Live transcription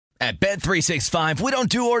At Bet365, we don't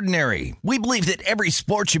do ordinary. We believe that every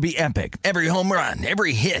sport should be epic. Every home run,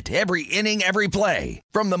 every hit, every inning, every play.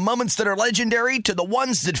 From the moments that are legendary to the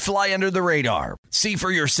ones that fly under the radar. See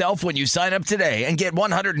for yourself when you sign up today and get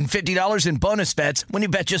 $150 in bonus bets when you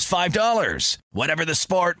bet just $5. Whatever the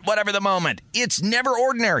sport, whatever the moment, it's never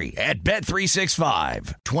ordinary at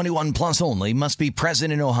Bet365. 21 plus only. Must be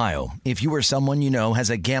present in Ohio. If you or someone you know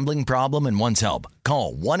has a gambling problem and wants help,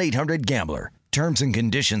 call 1-800-GAMBLER. Terms and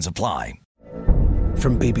conditions apply.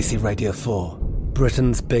 From BBC Radio 4,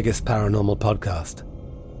 Britain's biggest paranormal podcast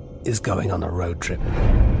is going on a road trip.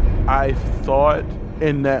 I thought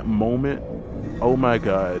in that moment, oh my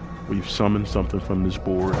God, we've summoned something from this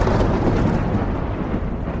board.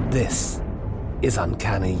 This is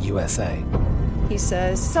Uncanny USA. He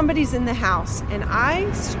says, somebody's in the house, and I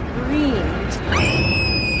screamed.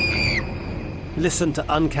 Listen to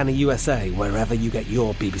Uncanny USA wherever you get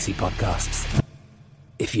your BBC podcasts,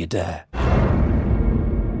 if you dare.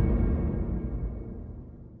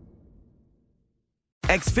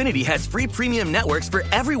 Xfinity has free premium networks for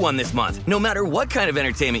everyone this month, no matter what kind of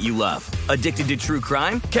entertainment you love. Addicted to true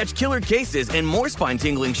crime? Catch killer cases and more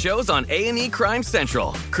spine-tingling shows on A&E Crime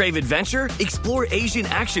Central. Crave adventure? Explore Asian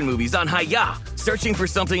action movies on Hi-YAH. Searching for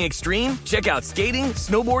something extreme? Check out skating,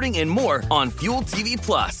 snowboarding, and more on Fuel TV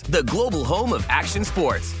Plus, the global home of action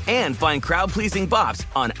sports. And find crowd-pleasing bops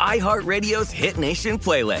on iHeartRadio's Hit Nation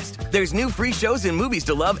playlist. There's new free shows and movies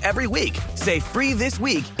to love every week. Say free this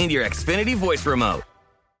week in your Xfinity voice remote.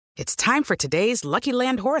 It's time for today's Lucky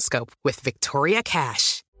Land horoscope with Victoria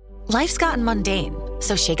Cash. Life's gotten mundane,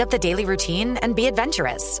 so shake up the daily routine and be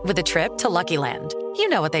adventurous with a trip to Lucky Land. You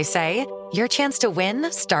know what they say, your chance to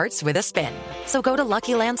win starts with a spin. So go to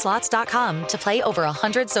LuckyLandSlots.com to play over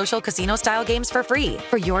 100 social casino-style games for free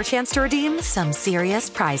for your chance to redeem some serious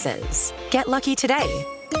prizes. Get lucky today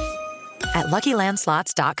at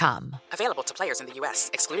LuckyLandSlots.com. Available to players in the U.S.,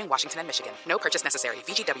 excluding Washington and Michigan. No purchase necessary.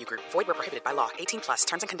 VGW Group. Void where prohibited by law. 18 plus.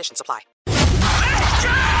 Terms and conditions apply.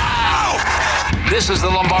 This is the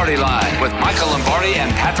Lombardi Line with Michael Lombardi and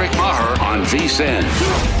Patrick Maher on VSiN.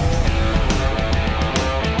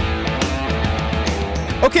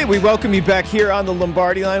 Okay, we welcome you back here on the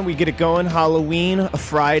Lombardi Line. We get it going Halloween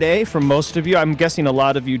Friday for most of you. I'm guessing a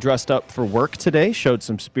lot of you dressed up for work today, showed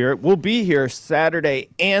some spirit. We'll be here Saturday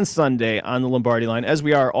and Sunday on the Lombardi Line, as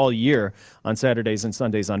we are all year on Saturdays and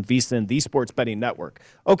Sundays on VSiN, the Sports Betting Network.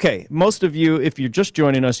 Okay, most of you, if you're just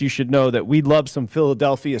joining us, you should know that we love some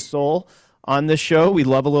Philadelphia soul on this show. We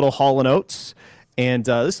love a little Hall & Oates. And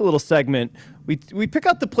this is a little segment. We pick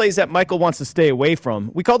out the plays that Michael wants to stay away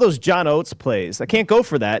from. We call those John Oates plays. I can't go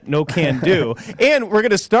for that. No can do. And we're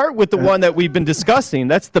going to start with the one that we've been discussing.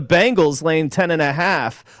 That's the Bengals laying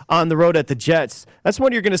 10.5 on the road at the Jets. That's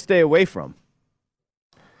one you're going to stay away from.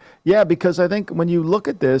 Yeah, because I think when you look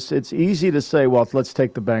at this, it's easy to say, well, let's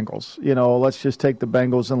take the Bengals. You know, let's just take the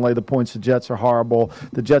Bengals and lay the points. The Jets are horrible.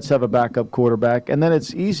 The Jets have a backup quarterback. And then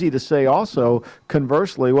it's easy to say also,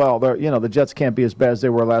 conversely, well, the Jets can't be as bad as they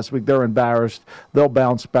were last week. They're embarrassed. They'll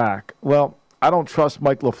bounce back. Well, I don't trust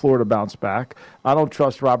Mike LaFleur to bounce back. I don't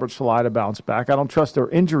trust Robert Saleh to bounce back. I don't trust their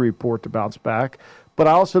injury report to bounce back. But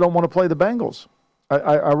I also don't want to play the Bengals.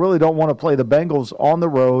 I really don't want to play the Bengals on the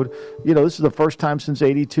road. You know, this is the first time since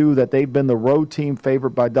 '82 that they've been the road team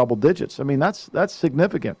favored by double digits. I mean, that's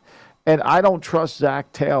significant. And I don't trust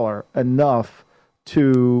Zach Taylor enough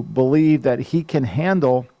to believe that he can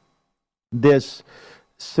handle this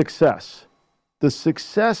success. The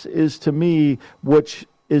success is, to me, which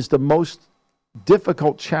is the most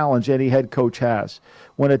difficult challenge any head coach has.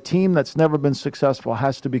 When a team that's never been successful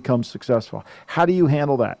has to become successful. How do you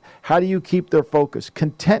handle that? How do you keep their focus?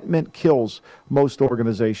 Contentment kills most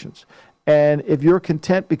organizations. And if you're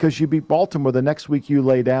content because you beat Baltimore, the next week you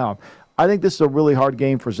lay down. I think this is a really hard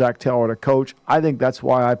game for Zach Taylor to coach. I think that's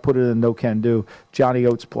why I put it in no can do. Johnny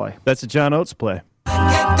Oates play. That's a John Oates play.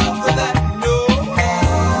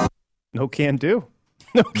 No can do.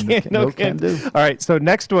 No can do. All right, so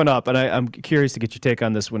next one up, and I'm curious to get your take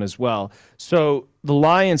on this one as well. So the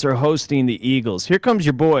Lions are hosting the Eagles. Here comes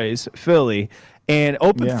your boys, Philly, and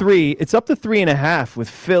three. It's up to 3.5 with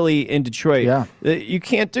Philly in Detroit. Yeah. You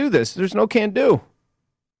can't do this. There's no can do.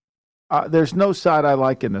 There's no side I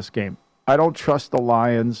like in this game. I don't trust the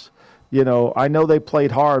Lions. You know, I know they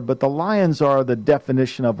played hard, but the Lions are the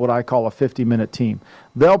definition of what I call a 50-minute team.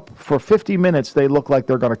 For 50 minutes, they look like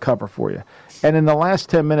they're going to cover for you. And in the last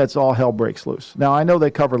 10 minutes, all hell breaks loose. Now, I know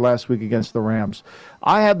they covered last week against the Rams.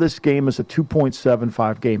 I have this game as a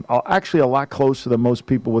 2.75 game. Actually, a lot closer than most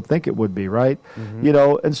people would think it would be, right? Mm-hmm. You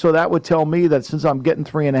know, and so that would tell me that since I'm getting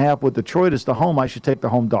 3.5 with Detroit as the home, I should take the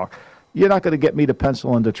home dog. You're not going to get me to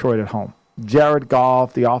pencil in Detroit at home. Jared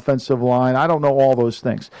Goff, the offensive line. I don't know all those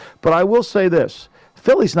things. But I will say this.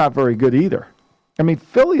 Philly's not very good either. I mean,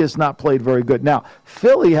 Philly has not played very good. Now,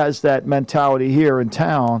 Philly has that mentality here in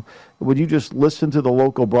town. Would you just listen to the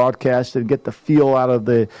local broadcast and get the feel out of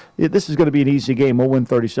this is going to be an easy game. We'll win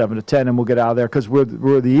 37-10 and we'll get out of there because we're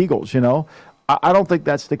the Eagles, you know. I don't think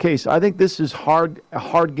that's the case. I think this is a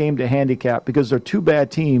hard game to handicap because they're two bad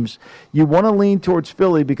teams. You want to lean towards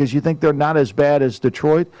Philly because you think they're not as bad as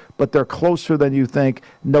Detroit, but they're closer than you think.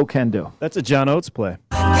 No can do. That's a John Oates play.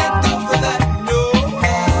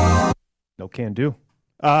 No can do.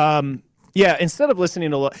 Yeah, instead of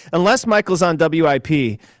listening to unless Michael's on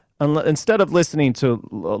WIP, instead of listening to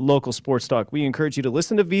local sports talk, we encourage you to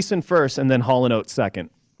listen to VSiN first and then Hall & Oates second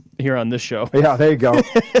here on this show. Yeah, there you go.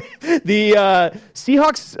 The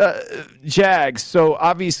Seahawks, Jags. So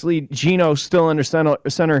obviously Geno still under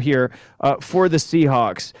center here for the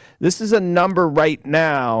Seahawks. This is a number right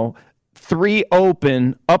now, 3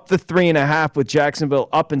 open, up the 3.5 with Jacksonville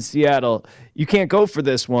up in Seattle. You can't go for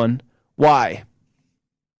this one. Why?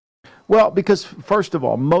 Well, because first of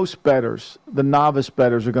all, most bettors, the novice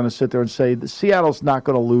bettors, are going to sit there and say Seattle's not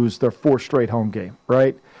going to lose their 4th straight home game,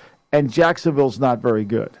 right? And Jacksonville's not very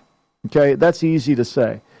good. Okay, that's easy to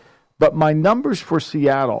say. But my numbers for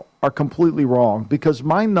Seattle are completely wrong because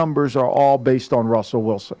my numbers are all based on Russell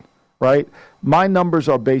Wilson, right? My numbers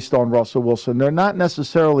are based on Russell Wilson. They're not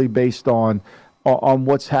necessarily based on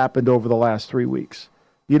what's happened over the last 3 weeks.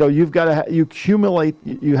 You know, you've got to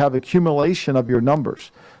you have accumulation of your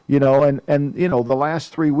numbers. You know, and you know, the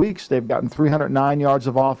last 3 weeks they've gotten 309 yards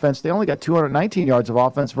of offense. They only got 219 yards of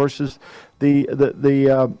offense versus the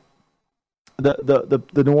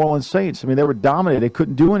New Orleans Saints. I mean, they were dominated. They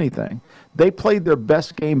couldn't do anything. They played their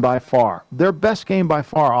best game by far. Their best game by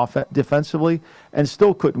far defensively, and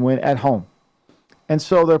still couldn't win at home. And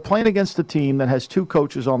so they're playing against a team that has 2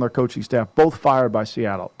 coaches on their coaching staff, both fired by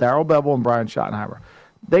Seattle, Darrell Bevell and Brian Schottenheimer.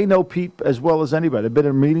 They know Pete as well as anybody. They've been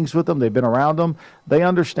in meetings with them. They've been around them. They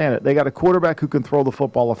understand it. They got a quarterback who can throw the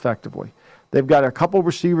football effectively. They've got a couple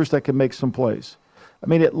receivers that can make some plays. I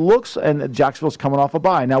mean, it looks, and Jacksonville's coming off a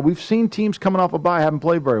bye. Now, we've seen teams coming off a bye haven't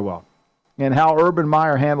played very well, and how Urban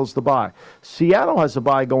Meyer handles the bye. Seattle has a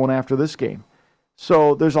bye going after this game.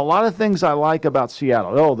 So there's a lot of things I like about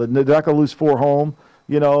Seattle. Oh, they're not going to lose 4 home.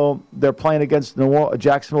 You know, they're playing against the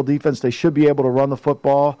Jacksonville defense. They should be able to run the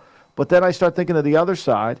football. But then I start thinking of the other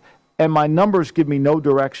side, and my numbers give me no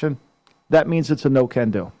direction. That means it's a no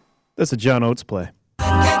can do. That's a John Oates play.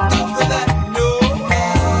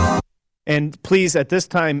 And please, at this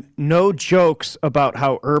time, no jokes about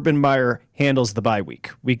how Urban Meyer handles the bye week.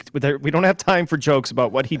 We don't have time for jokes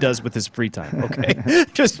about what he does with his free time, okay?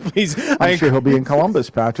 Just please. I'm sure he'll be in Columbus,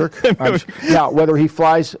 Patrick. Yeah, whether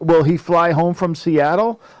will he fly home from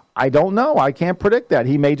Seattle? I don't know. I can't predict that.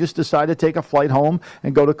 He may just decide to take a flight home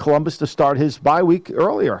and go to Columbus to start his bye week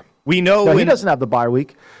earlier. We know he doesn't have the bye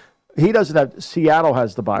week. Seattle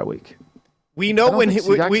has the bye week. We know when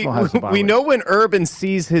when Urban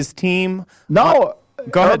sees his team. No,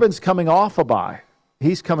 Urban's coming off a bye.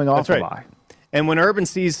 He's coming off a bye. And when Urban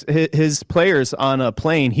sees his players on a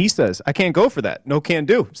plane, he says, I can't go for that. No can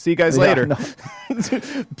do. See you guys later. No.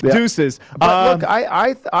 Deuces. But look,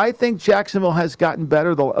 I think Jacksonville has gotten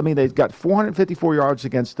better. I mean, they've got 454 yards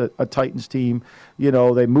against a Titans team. You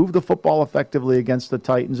know, they moved the football effectively against the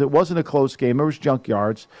Titans. It wasn't a close game. It was junk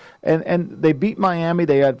yards. And they beat Miami.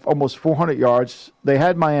 They had almost 400 yards. They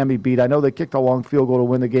had Miami beat. I know they kicked a long field goal to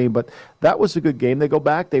win the game, but that was a good game. They go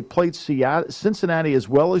back. They played Cincinnati as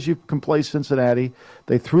well as you can play Cincinnati.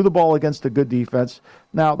 They threw the ball against a good defense.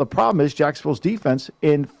 Now, the problem is Jacksonville's defense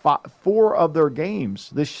in 4 of their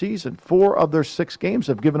games this season, 4 of their 6 games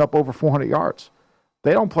have given up over 400 yards.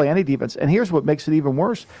 They don't play any defense. And here's what makes it even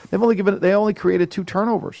worse. They only created 2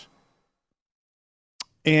 turnovers.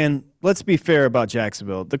 And let's be fair about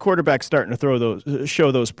Jacksonville. The quarterback's starting to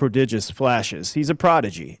show those prodigious flashes. He's a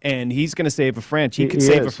prodigy, and he's going to save a franchise. He can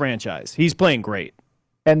save a franchise. He's playing great.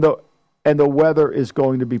 And the weather is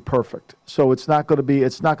going to be perfect. So it's not going to be I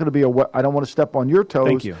don't want to step on your toes.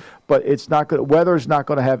 Thank you. But weather is not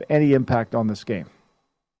going to have any impact on this game.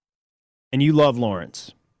 And you love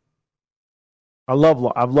Lawrence. I've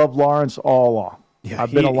loved Lawrence all along. Yeah,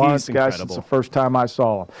 I've been a Lawrence guy since the first time I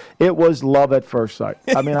saw him. It was love at first sight.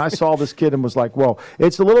 I mean, I saw this kid and was like, whoa.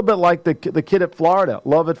 It's a little bit like the kid at Florida,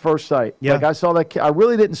 love at first sight. Yeah. Like I saw that kid. I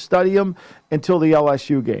really didn't study him until the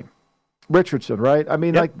LSU game. Richardson, right? I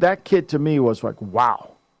mean, like that kid to me was like,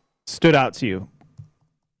 wow. Stood out to you.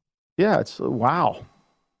 Yeah, it's wow.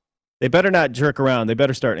 They better not jerk around. They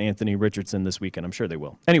better start Anthony Richardson this weekend. I'm sure they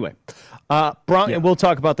will. Anyway, and we'll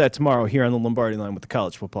talk about that tomorrow here on the Lombardi Line with the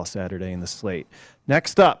College Football Saturday and the slate.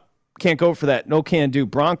 Next up, Can't go for that. No can do.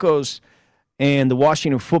 Broncos and the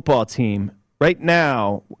Washington football team. Right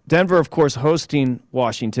now, Denver, of course, hosting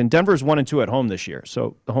Washington. Denver's 1-2 at home this year,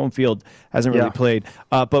 so the home field hasn't really played.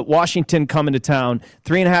 But Washington coming to town,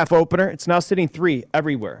 3.5 opener. It's now sitting 3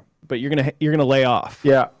 everywhere. But you're gonna lay off.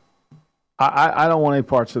 Yeah, I don't want any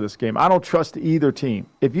parts of this game. I don't trust either team.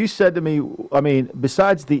 If you said to me,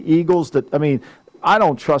 besides the Eagles, I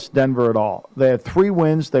don't trust Denver at all. They had 3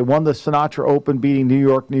 wins. They won the Sinatra Open, beating New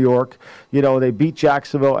York. They beat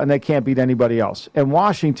Jacksonville, and they can't beat anybody else. And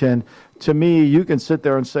Washington, to me, you can sit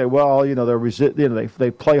there and say, well,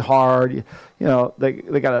 they play hard.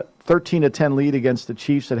 They got a 13-10 lead against the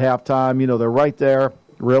Chiefs at halftime. They're right there.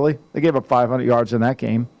 Really, they gave up 500 yards in that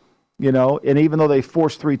game. And even though they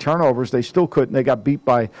forced 3 turnovers, they still couldn't. They got beat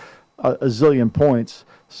by a zillion points.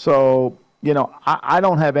 So. I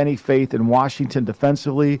don't have any faith in Washington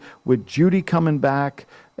defensively. With Judy coming back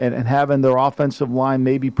and having their offensive line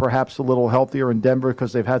maybe perhaps a little healthier in Denver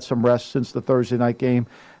because they've had some rest since the Thursday night game.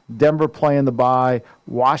 Denver playing the bye.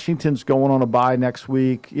 Washington's going on a bye next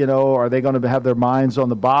week. Are they going to have their minds on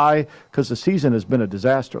the bye? Because the season has been a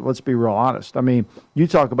disaster. Let's be real honest. You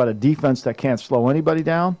talk about a defense that can't slow anybody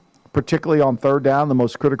down, particularly on third down, the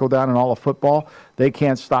most critical down in all of football. They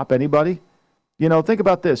can't stop anybody. Think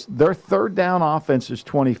about this. Their third down offense is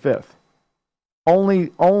 25th.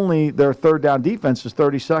 Only their third down defense is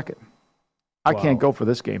 32nd. I can't go for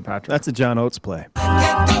this game, Patrick. That's a John Oates play.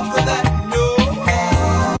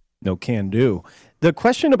 No can do. The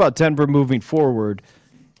question about Denver moving forward,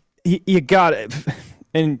 you got it.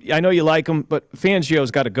 And I know you like him, but Fangio's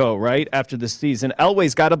got to go, right, after this season.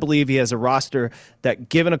 Elway's got to believe he has a roster that,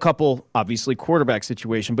 given a couple, obviously quarterback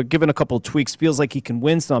situation, but given a couple tweaks, feels like he can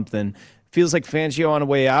win something. Feels like Fangio on a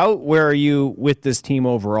way out. Where are you with this team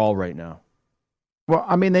overall right now? Well,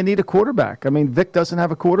 they need a quarterback. Vic doesn't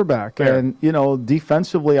have a quarterback. Fair. And,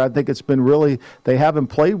 defensively, I think it's been they haven't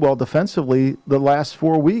played well defensively the last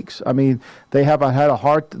 4 weeks. They haven't had a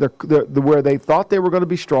hard, where they thought they were going to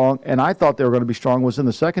be strong, and I thought they were going to be strong, was in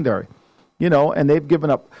the secondary. And they've given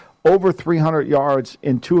up over 300 yards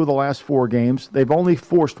in 2 of the last 4 games. They've only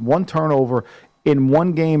forced 1 turnover in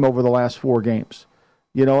 1 game over the last 4 games.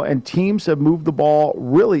 And teams have moved the ball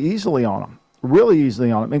really easily on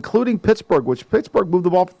them, including Pittsburgh, which Pittsburgh moved the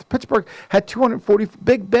ball. Pittsburgh had 240.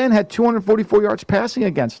 Big Ben had 244 yards passing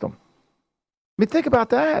against them. Think about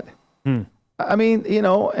that. And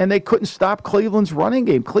they couldn't stop Cleveland's running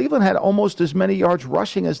game. Cleveland had almost as many yards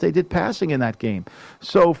rushing as they did passing in that game.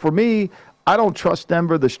 So for me, I don't trust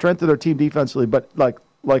Denver, the strength of their team defensively, but like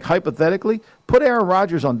hypothetically, put Aaron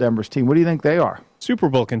Rodgers on Denver's team. What do you think they are? Super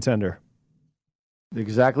Bowl contender.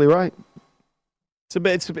 Exactly right.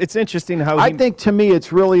 It's interesting how I think, to me,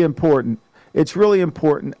 it's really important. It's really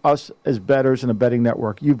important, us as bettors and a betting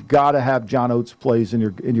network, you've got to have John Oates plays in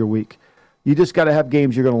your week. You just got to have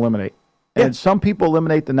games you're going to eliminate. And some people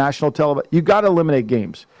eliminate the national television. You got to eliminate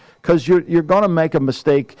games because you're going to make a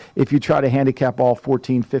mistake if you try to handicap all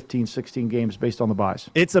 14, 15, 16 games based on the buys.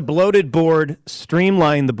 It's a bloated board.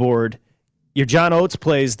 Streamline the board. Your John Oates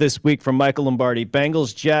plays this week from Michael Lombardi.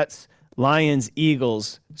 Bengals, Jets, Lions,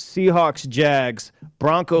 Eagles, Seahawks, Jags,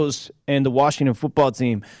 Broncos, and the Washington football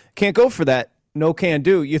team. Can't go for that. No can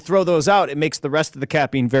do. You throw those out, it makes the rest of the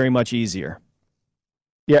capping very much easier.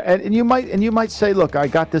 Yeah, and you might say, look, I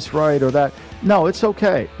got this right or that. No, it's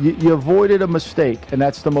okay. You avoided a mistake, and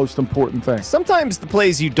that's the most important thing. Sometimes the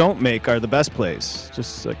plays you don't make are the best plays.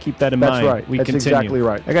 Just keep that in mind. That's right. That's continue. Exactly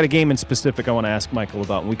right. I got a game in specific I want to ask Michael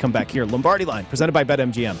about when we come back here. Lombardi Line, presented by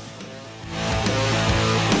BetMGM.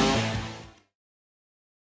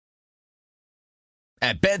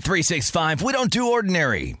 At Bet365, we don't do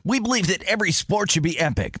ordinary. We believe that every sport should be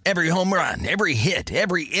epic. Every home run, every hit,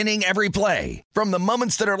 every inning, every play. From the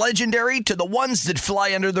moments that are legendary to the ones that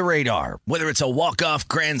fly under the radar. Whether it's a walk-off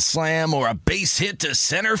grand slam or a base hit to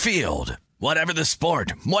center field. Whatever the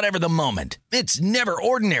sport, whatever the moment. It's never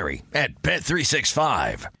ordinary at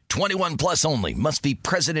Bet365. 21 plus only. Must be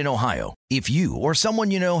present in Ohio. If you or someone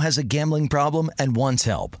you know has a gambling problem and wants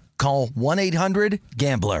help, call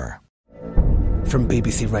 1-800-GAMBLER. From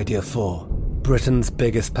BBC Radio 4, Britain's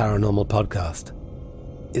biggest paranormal podcast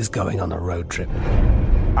is going on a road trip.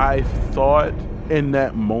 I thought in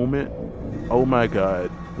that moment, oh my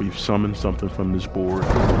God, we've summoned something from this board.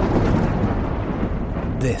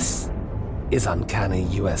 This is Uncanny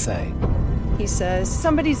USA. He says,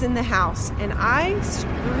 somebody's in the house, and I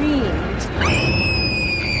screamed.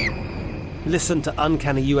 Listen to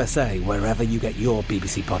Uncanny USA wherever you get your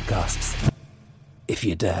BBC podcasts, if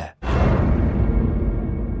you dare.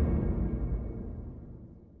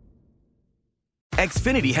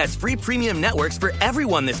 Xfinity has free premium networks for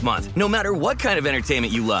everyone this month, no matter what kind of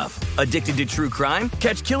entertainment you love. Addicted to true crime?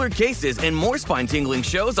 Catch killer cases and more spine-tingling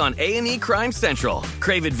shows on A&E Crime Central.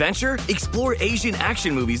 Crave adventure? Explore Asian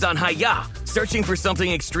action movies on Hi-Ya. Searching for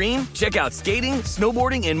something extreme? Check out skating,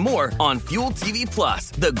 snowboarding, and more on Fuel TV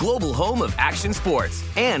Plus, the global home of action sports.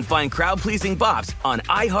 And find crowd-pleasing bops on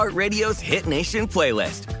iHeartRadio's Hit Nation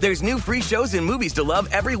playlist. There's new free shows and movies to love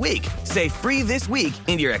every week. Say free this week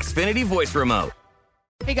in your Xfinity voice remote.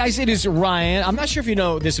 Hey guys, it is Ryan. I'm not sure if you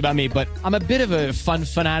know this about me, but I'm a bit of a fun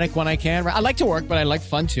fanatic when I can. I like to work, but I like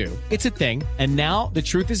fun too. It's a thing. And now the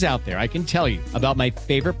truth is out there. I can tell you about my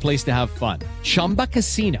favorite place to have fun. Chumba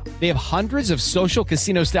Casino. They have hundreds of social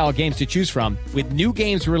casino style games to choose from with new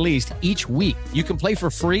games released each week. You can play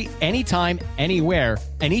for free anytime, anywhere.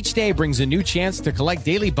 And each day brings a new chance to collect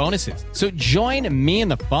daily bonuses. So join me in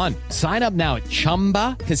the fun. Sign up now at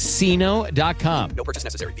ChumbaCasino.com. No purchase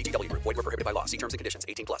necessary. VGW Group. Void where prohibited by law. See terms and conditions.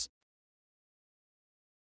 18+.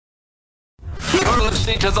 You're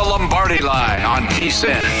listening to The Lombardi Line on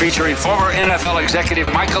VSiN, featuring former NFL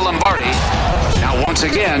executive Michael Lombardi. Now, once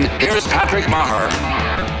again, here's Patrick Maher.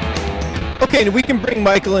 Okay, and we can bring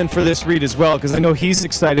Michael in for this read as well, because I know he's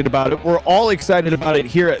excited about it. We're all excited about it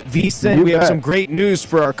here at VSiN. We have some great news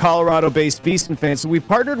for our Colorado-based VSiN fans. So we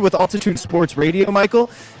partnered with Altitude Sports Radio, Michael,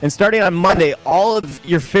 and starting on Monday, all of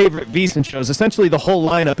your favorite VSiN shows, essentially the whole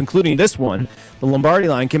lineup, including this one, the Lombardi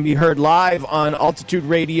Line, can be heard live on Altitude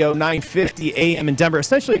Radio 950 AM in Denver.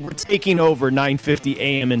 Essentially, we're taking over 950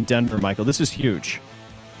 AM in Denver, Michael. This is huge.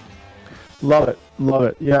 Love it. Love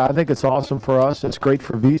it. Yeah, I think it's awesome for us. It's great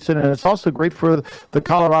for VSiN, and it's also great for the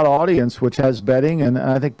Colorado audience, which has betting, and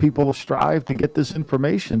I think people strive to get this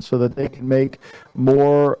information so that they can make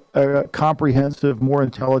more comprehensive, more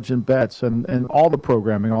intelligent bets, and all the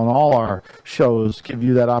programming on all our shows give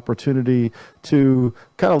you that opportunity to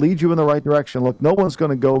kind of lead you in the right direction. Look, no one's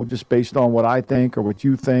going to go just based on what I think or what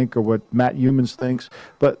you think or what Matt Humans thinks,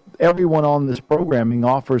 but everyone on this programming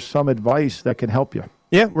offers some advice that can help you.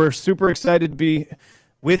 Yeah, we're super excited to be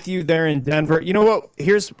with you there in Denver. You know what?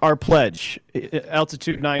 Here's our pledge.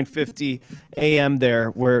 Altitude 950 AM there,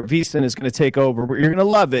 where VSiN is going to take over. You're going to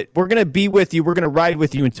love it. We're going to be with you. We're going to ride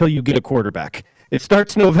with you until you get a quarterback. It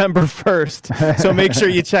starts November 1st, so make sure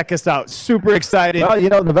you check us out. Super excited.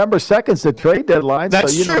 Well, November 2nd is the trade deadline,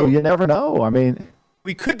 That's so true. You never know. I mean,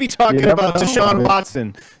 we could be talking about Deshaun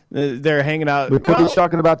Watson. They're hanging out. We could be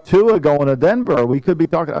talking about Tua going to Denver. We could be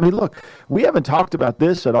talking. I mean, look, we haven't talked about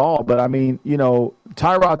this at all, but I mean,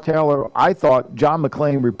 Tyrod Taylor, I thought John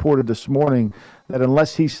McClain reported this morning that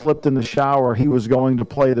unless he slipped in the shower, he was going to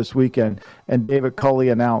play this weekend. And David Culley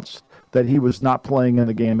announced that he was not playing in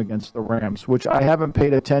the game against the Rams, which I haven't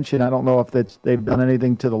paid attention. I don't know if they've done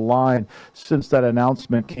anything to the line since that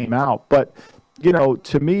announcement came out. But,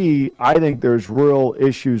 to me, I think there's real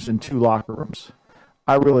issues in two locker rooms.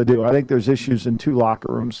 I really do. I think there's issues in two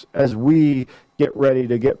locker rooms as we get ready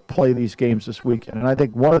to play these games this weekend. And I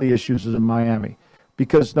think one of the issues is in Miami,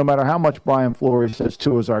 because no matter how much Brian Flores says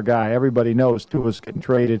Tua's our guy, everybody knows Tua's getting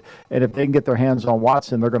traded. And if they can get their hands on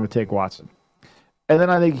Watson, they're going to take Watson. And then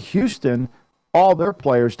I think Houston, all their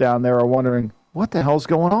players down there are wondering, what the hell's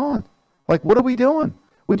going on? Like, what are we doing?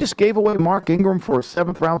 We just gave away Mark Ingram for a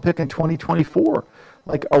 7th-round pick in 2024.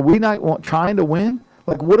 Like, are we not trying to win?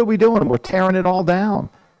 Like, what are we doing? We're tearing it all down.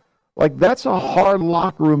 Like, that's a hard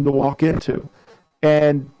locker room to walk into.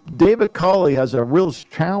 And David Culley has a real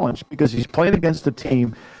challenge because he's playing against a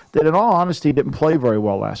team that, in all honesty, didn't play very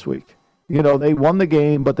well last week. They won the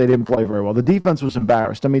game, but they didn't play very well. The defense was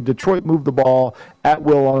embarrassed. I mean, Detroit moved the ball at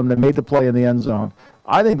will on them. They made the play in the end zone.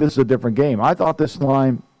 I think this is a different game. I thought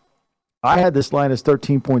I had this line as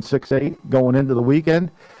 13.68 going into the weekend,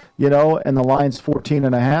 and the line's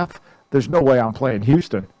 14.5. There's no way I'm playing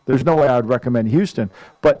Houston. There's no way I would recommend Houston.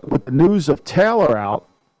 But with the news of Taylor out,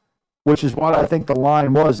 which is what I think the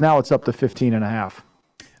line was, now it's up to 15.5.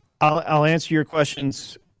 I'll answer your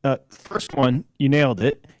questions. First one, you nailed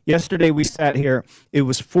it. Yesterday we sat here. It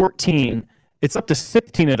was 14. It's up to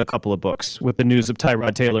 16 at a couple of books with the news of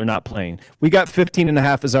Tyrod Taylor not playing. We got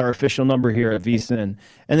 15.5 as our official number here at VSiN.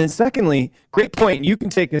 And then secondly, great point. You can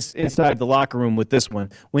take us inside the locker room with this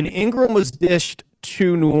one. When Ingram was dished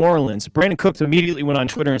to New Orleans, Brandon Cooks immediately went on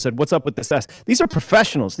Twitter and said, "What's up with this S?" These are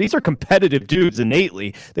professionals. These are competitive dudes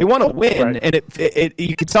innately. They want to win, right. And it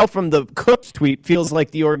you can tell from the Cooks tweet, feels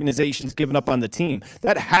like the organization's given up on the team.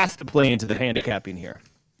 That has to play into the handicapping here.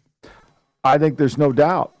 I think there's no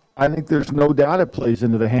doubt. I think there's no doubt it plays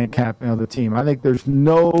into the handicapping of the team. I think there's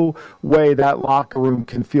no way that locker room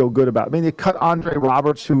can feel good about it. I mean, you cut Andre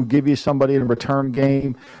Roberts, who give you somebody in a return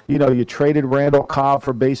game. You know, you traded Randall Cobb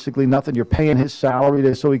for basically nothing. You're paying his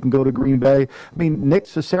salary so he can go to Green Bay. I mean, Nick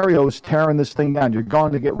Caserio is tearing this thing down. You're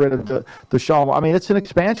going to get rid of the Shaw. I mean, it's an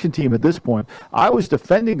expansion team at this point. I was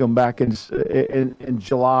defending them back in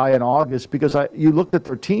July and August because you looked at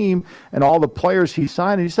their team and all the players he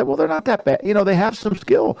signed, and you said, well, they're not that bad. You know, they have some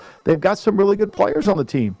skill. They've got some really good players on the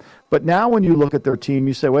team. But now when you look at their team,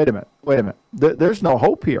 you say, wait a minute. There's no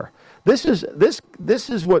hope here. This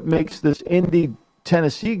is what makes this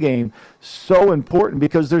Indy-Tennessee game so important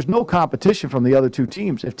because there's no competition from the other two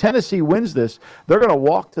teams. If Tennessee wins this, they're going to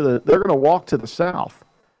walk to the south.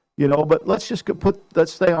 You know, but let's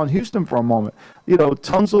stay on Houston for a moment. You know,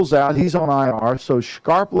 Tunzel's out; he's on IR. So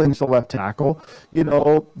Scarpling's the left tackle. You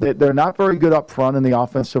know, they're not very good up front in the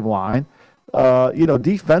offensive line. You know,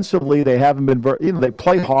 defensively they haven't been very. You know, they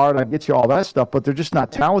play hard. I get you all that stuff, but they're just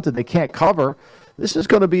not talented. They can't cover. This is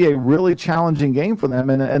going to be a really challenging game for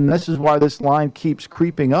them, and this is why this line keeps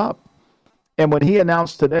creeping up. And when he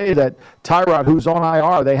announced today that Tyrod, who's on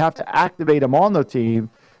IR, they have to activate him on the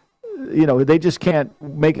team. You know, they just can't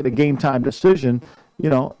make it a game-time decision, you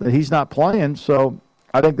know, that he's not playing. So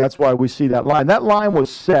I think that's why we see that line. That line was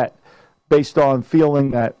set based on feeling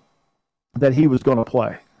that he was going to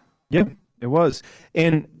play. Yeah, it was.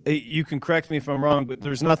 And you can correct me if I'm wrong, but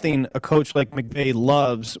there's nothing a coach like McVay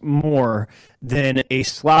loves more than a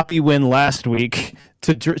sloppy win last week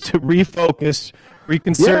to refocus,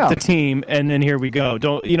 reconsert the team, and then here we go.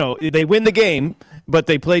 They win the game, but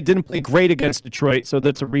they didn't play great against Detroit, so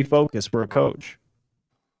that's a refocus for a coach.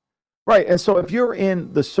 Right, and so if you're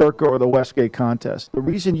in the Circa or the Westgate contest, the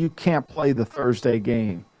reason you can't play the Thursday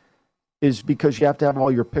game is because you have to have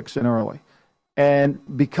all your picks in early. And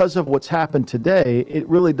because of what's happened today, it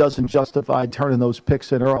really doesn't justify turning those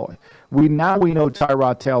picks in early. We know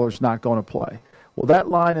Tyrod Taylor's not going to play. Well, that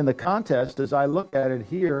line in the contest, as I look at it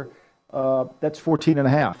here, that's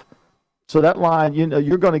 14.5. So that line, you know,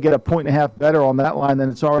 you're going to get a 1.5 better on that line than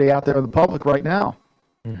it's already out there in the public right now.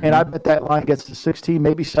 Mm-hmm. And I bet that line gets to 16,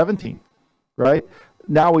 maybe 17, right?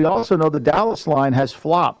 Now we also know the Dallas line has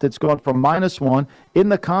flopped. It's gone from -1 in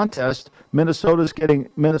the contest. Minnesota's getting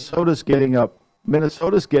a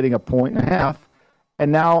 1.5,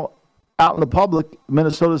 and now out in the public,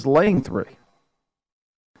 Minnesota's laying 3.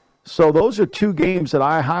 So those are two games that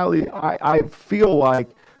I feel like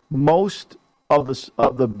most of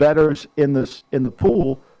the bettors in the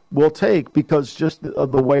pool will take because just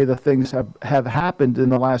of the way the things have happened in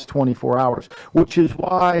the last 24 hours, which is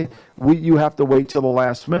why you have to wait till the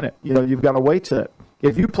last minute. You know, you've got to wait till it.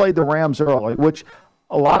 If you played the Rams early, which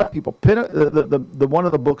a lot of people, the one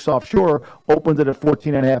of the books offshore opened it at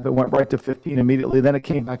 14.5. It went right to 15 immediately. Then it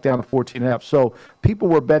came back down to 14.5. So people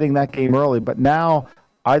were betting that game early, but now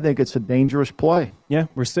I think it's a dangerous play. Yeah,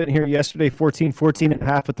 we're sitting here yesterday,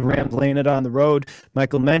 14.5 with the Rams laying it on the road.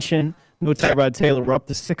 Michael mentioned no Tyrod Taylor. We're up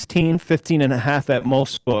to 15.5 at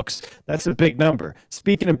most books. That's a big number.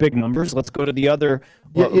 Speaking of big numbers, let's go to the other.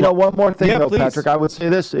 One more thing, though, please. Patrick. I would say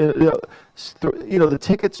this. The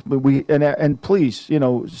tickets, and please,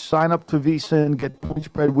 sign up to VSiN, get Point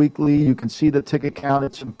Spread Weekly. You can see the ticket count.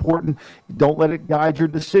 It's important. Don't let it guide your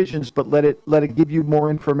decisions, but let it give you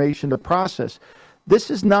more information to process.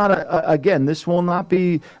 This is not again, this will not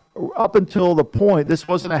be up until the point. This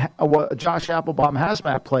wasn't a Josh Applebaum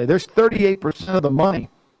hazmat play. There's 38% of the money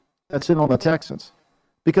that's in on the Texans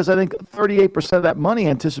because I think 38% of that money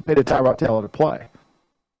anticipated Tyrod Taylor to play.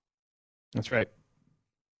 That's right.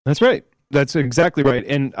 That's exactly right.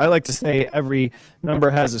 And I like to say every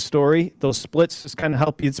number has a story. Those splits just kind of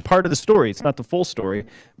help you. It's part of the story. It's not the full story,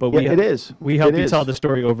 but it is. We help you tell the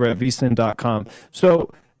story over at vsin.com.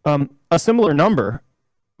 So a similar number,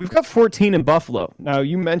 we've got 14 in Buffalo. Now,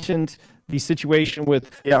 you mentioned the situation with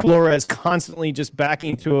Flores constantly just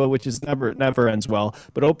backing Tua, which is never ends well.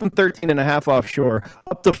 But open 13.5 offshore,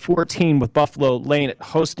 up to 14 with Buffalo laying it,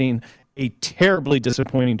 hosting a terribly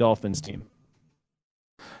disappointing Dolphins team.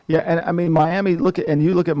 Yeah, and I mean Miami. You look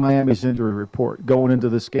at Miami's injury report going into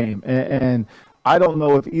this game, and I don't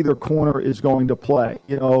know if either corner is going to play.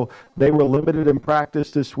 They were limited in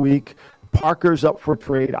practice this week. Parker's up for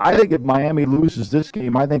trade. I think if Miami loses this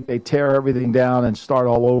game, I think they tear everything down and start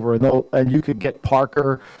all over. And you could get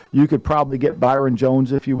Parker. You could probably get Byron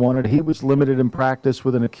Jones if you wanted. He was limited in practice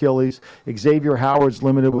with an Achilles. Xavier Howard's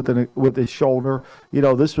limited with his shoulder.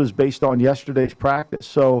 This was based on yesterday's practice.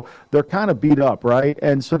 So they're kind of beat up, right?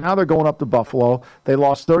 And so now they're going up to Buffalo. They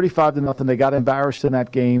lost 35-0. They got embarrassed in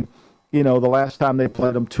that game. The last time they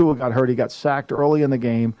played them, Tua got hurt. He got sacked early in the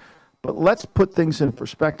game. But let's put things in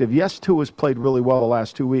perspective. Yes, Tua's played really well the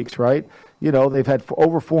last 2 weeks, right? You know, they've had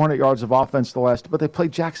over 400 yards of offense but they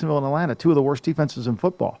played Jacksonville and Atlanta, two of the worst defenses in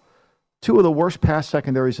football, two of the worst pass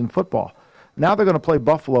secondaries in football. Now they're going to play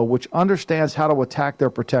Buffalo, which understands how to attack their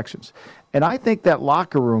protections. And I think that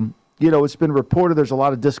locker room, you know, it's been reported there's a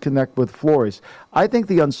lot of disconnect with Flores. I think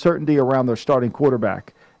the uncertainty around their starting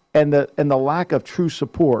quarterback and the lack of true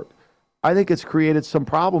support, I think it's created some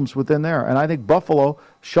problems within there. And I think Buffalo,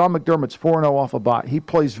 Sean McDermott's 4-0 off a bye. He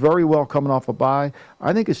plays very well coming off a bye.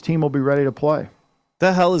 I think his team will be ready to play.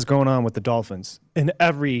 The hell is going on with the Dolphins in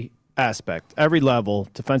every aspect, every level,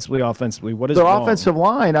 defensively, offensively? What is their wrong? Offensive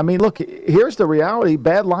line? I mean, look, here's the reality.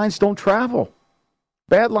 Bad lines don't travel.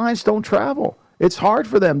 Bad lines don't travel. It's hard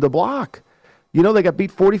for them to block. You know, they got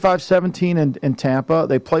beat 45-17 in Tampa.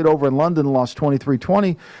 They played over in London and lost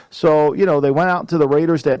 23-20. So, you know, they went out to the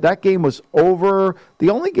Raiders. That game was over. The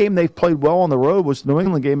only game they've played well on the road was the New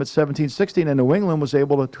England game at 17-16, and New England was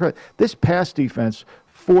able to this pass defense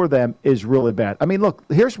for them is really bad. I mean, look,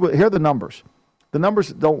 here are the numbers. The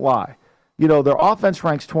numbers don't lie. You know, their offense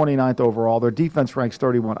ranks 29th overall. Their defense ranks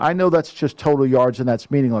 31. I know that's just total yards and that's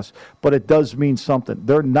meaningless, but it does mean something.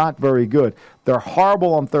 They're not very good. They're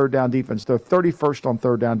horrible on third down defense. They're 31st on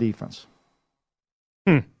third down defense.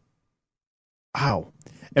 Wow.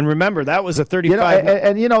 And remember, that was a 35. You know,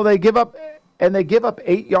 and you know, they give up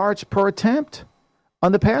 8 yards per attempt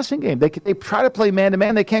on the passing game. They try to play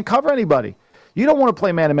man-to-man. They can't cover anybody. You don't want to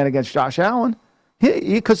play man-to-man against Josh Allen.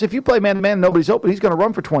 Because if you play man-to-man and nobody's open, he's going to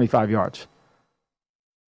run for 25 yards.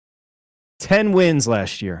 10 wins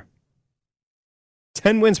last year.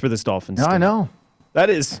 10 wins for this Dolphins team. I know.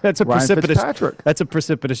 That's a Ryan precipitous. Fitzpatrick. That's a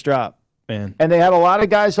precipitous drop, man. And they had a lot of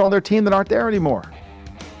guys on their team that aren't there anymore.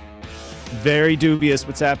 Very dubious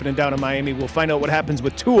what's happening down in Miami. We'll find out what happens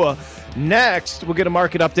with Tua. Next, we'll get a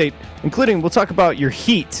market update, including we'll talk about your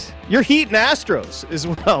Heat. Your Heat and Astros as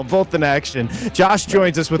well, both in action. Josh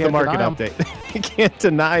joins us with the market update. You can't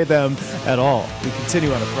deny them at all. We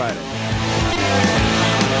continue on a Friday.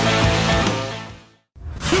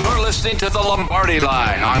 You're listening to the Lombardi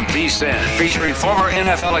Line on VSiN, featuring former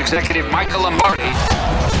NFL executive Michael Lombardi.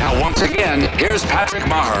 Now, once again, here's Patrick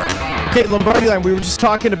Maher. Okay, Lombardi Line, we were just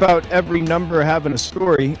talking about every number having a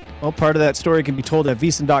story. Well, part of that story can be told at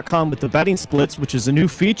VSiN.com with the betting splits, which is a new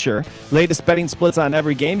feature. Latest betting splits on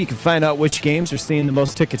every game. You can find out which games are seeing the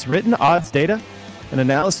most tickets written, odds, data, and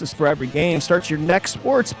analysis for every game. Start your next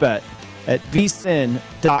sports bet at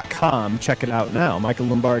VSiN.com. Check it out now. Michael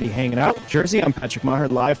Lombardi hanging out in Jersey. I'm Patrick Maher,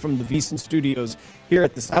 live from the VSiN studios here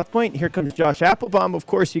at the South Point. Here comes Josh Applebaum. Of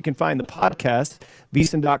course, you can find the podcast,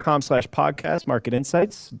 VSiN.com/podcast, Market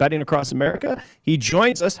Insights, Betting Across America. He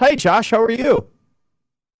joins us. Hey, Josh, how are you?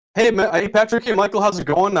 Hey, Patrick. Hey, Michael. How's it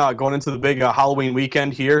going? Going into the big Halloween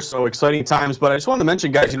weekend here, so exciting times. But I just wanted to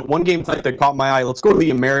mention, guys, one game tonight that caught my eye. Let's go to the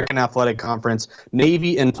American Athletic Conference,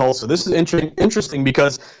 Navy and Tulsa. This is interesting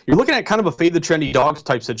because you're looking at kind of a fade the trendy dogs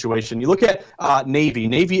type situation. You look at Navy.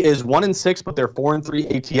 Navy is 1-6, but they're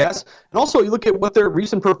 4-3 ATS. And also, you look at what their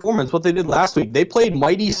recent performance, what they did last week. They played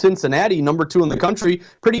mighty Cincinnati, number 2 in the country.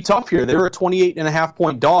 Pretty tough here. They were a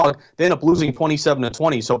 28.5-point dog. They ended up losing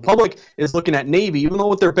 27-20. So public is looking at Navy, even though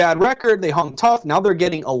with their bad record, they hung tough. Now they're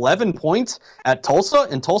getting 11 points at Tulsa,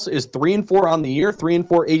 and Tulsa is 3-4 on the year,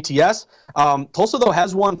 3-4 ATS. Tulsa, though,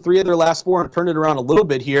 has won 3 of their last 4 and turned it around a little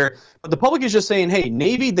bit here. But the public is just saying, hey,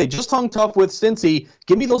 Navy, they just hung tough with Cincy.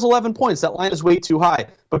 Give me those 11 points. That line is way too high.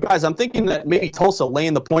 But, guys, I'm thinking that maybe Tulsa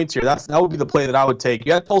laying the points here. That would be the play that I would take.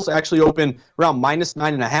 You had Tulsa actually open around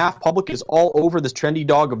 -9.5. Public is all over this trendy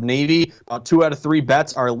dog of Navy. About 2 out of 3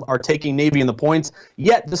 bets are taking Navy in the points.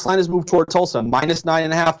 Yet this line has moved toward Tulsa,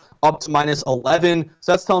 -9.5 up to -11.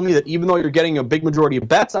 So that's telling me that even though you're getting a big majority of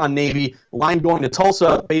bets on Navy, line going to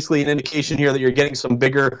Tulsa, basically an indication here that you're getting some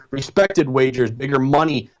bigger respected wagers, bigger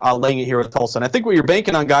money laying it here with Tulsa. And I think what you're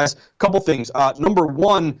banking on, guys, a couple things. Number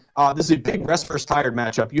one, this is a big rest versus tired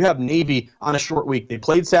matchup. You have Navy on a short week. They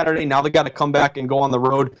played Saturday. Now they got to come back and go on the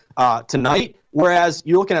road tonight. Whereas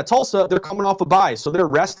you're looking at Tulsa, they're coming off a bye, so they're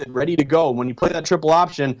rested, ready to go. When you play that triple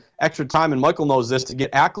option, extra time, and Michael knows this, to get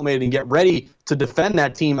acclimated and get ready to defend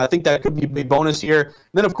that team, I think that could be a big bonus here. And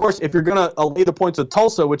then, of course, if you're going to lay the points with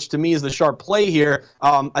Tulsa, which to me is the sharp play here,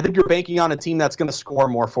 I think you're banking on a team that's going to score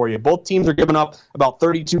more for you. Both teams are giving up about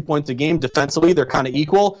 32 points a game defensively. They're kind of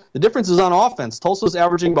equal. The difference is on offense. Tulsa's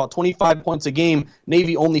averaging about 25 points a game,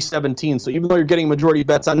 Navy only 17. So even though you're getting majority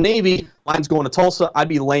bets on Navy, line's going to Tulsa. I'd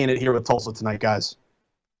be laying it here with Tulsa tonight, guys.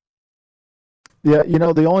 Yeah, you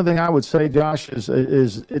know, the only thing I would say, Josh, is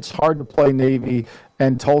it's hard to play Navy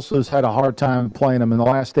and Tulsa's had a hard time playing them. In the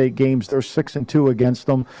last 8 games, they're 6-2 against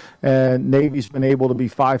them, and Navy's been able to be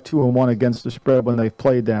 5-2-1 against the spread when they've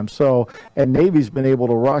played them. So, and Navy's been able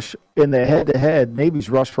to rush in the head-to-head. Navy's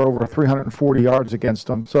rushed for over 340 yards against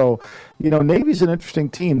them. So, Navy's an interesting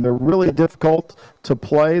team. They're really difficult to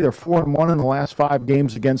play. They're 4-1 in the last 5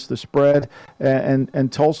 games against the spread,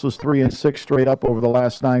 and Tulsa's 3-6 straight up over the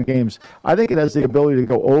last 9 games. I think it has the ability to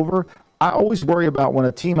go over. I always worry about when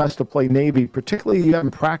a team has to play Navy, particularly you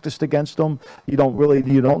haven't practiced against them. You don't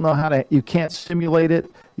know how to, you can't simulate it.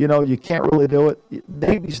 You can't really do it.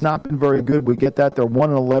 Navy's not been very good. We get that. They're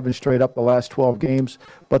 1-11 straight up the last 12 games,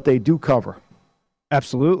 but they do cover.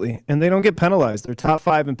 Absolutely. And they don't get penalized. They're top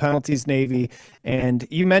 5 in penalties, Navy. And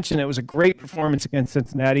you mentioned it was a great performance against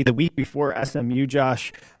Cincinnati the week before SMU,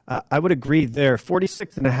 Josh. I would agree there.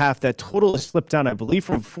 46.5. That total has slipped down, I believe,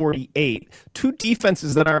 from 48. 2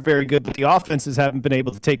 defenses that aren't very good, but the offenses haven't been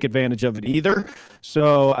able to take advantage of it either.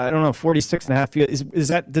 So I don't know,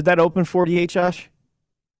 46.5. Did that open 48, Josh?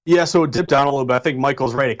 Yeah, so it dipped down a little bit. I think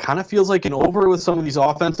Michael's right. It kind of feels like an over with some of these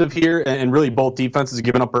offensive here, and really both defenses have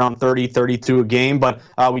given up around 30, 32 a game. But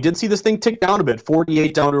we did see this thing tick down a bit,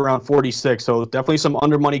 48 down to around 46. So definitely some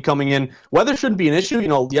under money coming in. Weather shouldn't be an issue.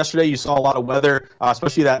 Yesterday you saw a lot of weather,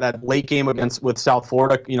 especially that late game with South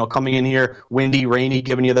Florida. Coming in here, windy, rainy,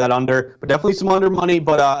 giving you that under. But definitely some under money.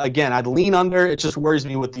 But again, I'd lean under. It just worries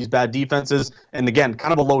me with these bad defenses. And again,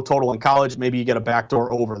 kind of a low total in college. Maybe you get a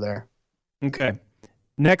backdoor over there. Okay.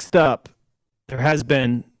 Next up, there has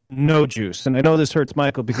been no juice. And I know this hurts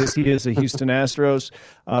Michael because he is a Houston Astros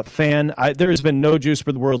fan. There has been no juice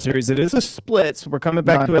for the World Series. It is a split, so we're coming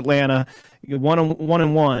back to Atlanta.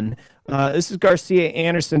 1-1. This is Garcia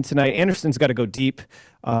Anderson tonight. Anderson's got to go deep.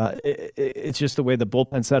 It's just the way the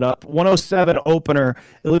bullpen set up. 107 opener.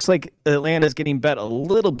 It looks like Atlanta's getting bet a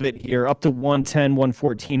little bit here, up to 110,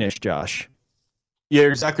 114-ish, Josh. Yeah,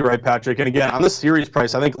 you're exactly right, Patrick. And again, on the series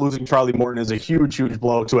price, I think losing Charlie Morton is a huge, huge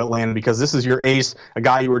blow to Atlanta because this is your ace, a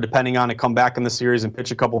guy you were depending on to come back in the series and pitch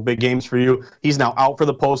a couple big games for you. He's now out for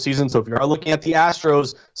the postseason. So if you are looking at the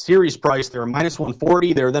Astros series price, they're minus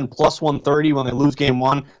 140. They're then plus 130 when they lose game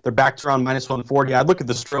 1. They're back to around minus 140. I'd look at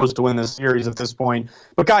the Astros to win this series at this point.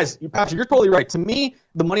 But guys, Patrick, you're totally right. To me,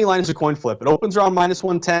 the money line is a coin flip. It opens around minus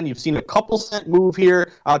 110. You've seen a couple cent move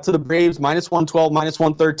here to the Braves, minus 112, minus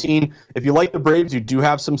 113. If you like the Braves, you do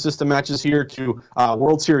have some system matches here to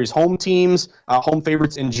World Series home teams, home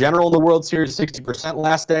favorites in general in the World Series, 60%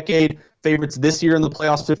 last decade. Favorites this year in the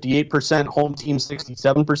playoffs, 58%. Home team,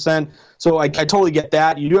 67%. So I totally get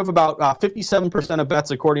that. You do have about 57% of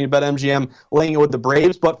bets, according to BetMGM, laying it with the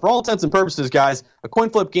Braves. But for all intents and purposes, guys, a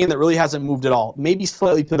coin flip game that really hasn't moved at all. Maybe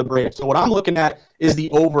slightly to the Braves. So what I'm looking at is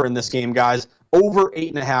the over in this game, guys. Over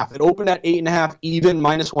 8.5. It opened at 8.5, even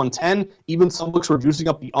minus 110. Even some books were juicing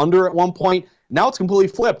up the under at one point. Now it's completely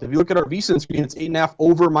flipped. If you look at our VSiN screen, it's 8.5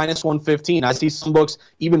 over minus 115. I see some books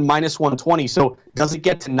even minus 120. So does it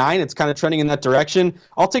get to 9? It's kind of trending in that direction.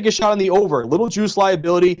 I'll take a shot on the over. Little juice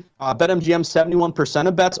liability. BetMGM 71%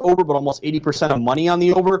 of bets over, but almost 80% of money on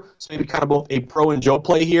the over. So maybe kind of both a pro and Joe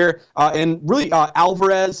play here. And really,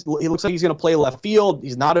 Alvarez, he looks like he's going to play left field.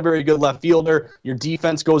 He's not a very good left fielder. Your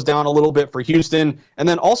defense goes down a little bit for Houston. And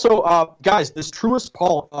then also, guys, this Truist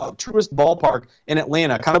Ballpark in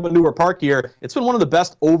Atlanta, kind of a newer park here. It's been one of the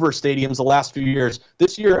best over stadiums the last few years.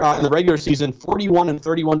 This year in the regular season,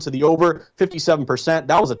 41-31 to the over, 57%.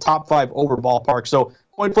 That was a top 5 over ballpark. So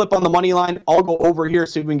coin flip on the money line. I'll go over here,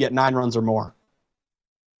 see if we can get 9 runs or more.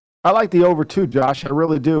 I like the over too, Josh. I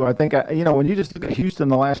really do. I think, when you just look at Houston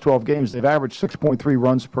the last 12 games, they've averaged 6.3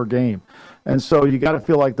 runs per game. And so you got to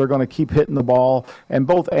feel like they're going to keep hitting the ball. And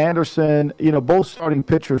both Anderson, both starting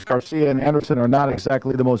pitchers, Garcia and Anderson, are not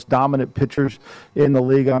exactly the most dominant pitchers in the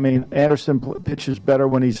league. I mean, Anderson pitches better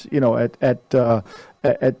when he's,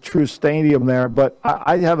 at True Stadium there, but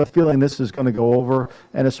I have a feeling this is going to go over,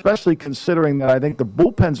 and especially considering that I think the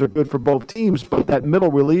bullpens are good for both teams, but that middle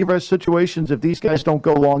reliever situations, if these guys don't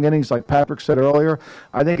go long innings like Patrick said earlier,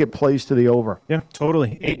 I think it plays to the over. Yeah,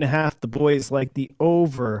 totally. 8.5. The boys like the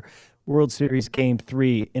over. World Series Game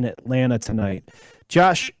 3 in Atlanta tonight.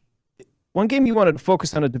 Josh, one game you wanted to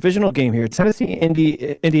focus on, a divisional game here, Tennessee,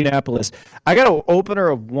 Indianapolis. I got an opener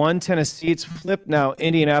of 1 Tennessee. It's flipped now.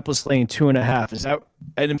 Indianapolis laying 2.5. Is that?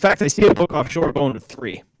 And in fact, I see a book offshore going to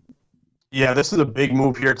 3. Yeah, this is a big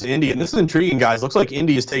move here to Indy, and this is intriguing, guys. Looks like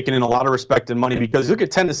Indy is taking in a lot of respect and money because look at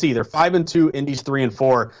Tennessee. They're 5-2, Indy's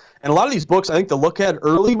 3-4. And a lot of these books, I think the look ahead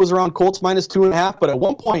early was around Colts minus 2.5, but at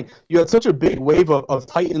one point you had such a big wave of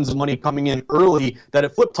Titans money coming in early that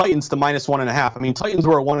it flipped Titans to minus 1.5. I mean, Titans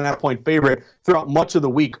were a 1.5 point favorite throughout much of the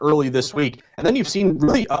week early this week. And then you've seen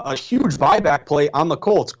really a huge buyback play on the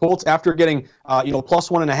Colts. Colts, after getting plus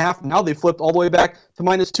 1.5, now they flipped all the way back to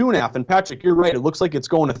minus 2.5. And Patrick, you're right. It looks like it's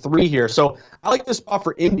going to 3 here. So I like this spot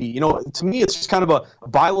for Indy. To me, it's just kind of a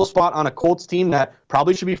buy low spot on a Colts team that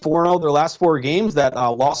probably should be 4-0 their last 4 games. That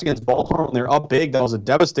loss against Baltimore when they're up big, that was a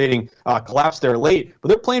devastating collapse there late. But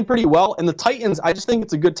they're playing pretty well. And the Titans, I just think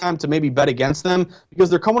it's a good time to maybe bet against them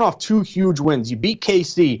because they're coming off 2 huge wins. You beat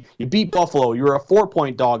KC, you beat Buffalo. You're a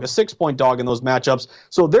 4-point dog, a 6-point dog in those matchups.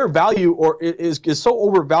 So their value is so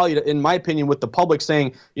overvalued, in my opinion, with the public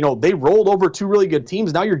saying, they rolled over 2 really good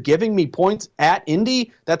teams. Now you're giving me points at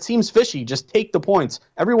Indy? That seems fishy. Just take the points.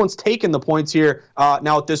 Everyone's taken the points here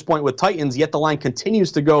now at this point with Titans, yet the line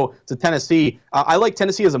continues to go to Tennessee. I like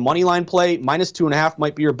Tennessee as a money line play. Minus 2.5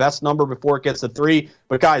 might be your best number before it gets to 3.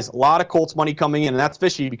 But guys, a lot of Colts money coming in, and that's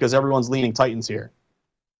fishy because everyone's leaning Titans here.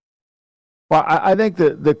 Well, I think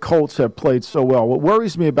that the Colts have played so well. What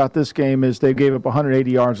worries me about this game is they gave up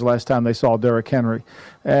 180 yards the last time they saw Derrick Henry.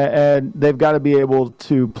 And they've got to be able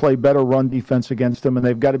to play better run defense against him, and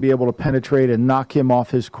they've got to be able to penetrate and knock him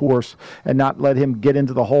off his course and not let him get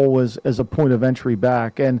into the hole as a point of entry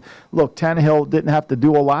back. And look, Tannehill didn't have to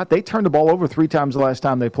do a lot. They turned the ball over 3 times the last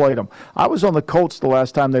time they played him. I was on the Colts the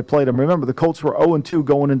last time they played him. Remember, the Colts were 0-2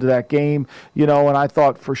 going into that game, and I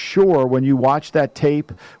thought for sure when you watch that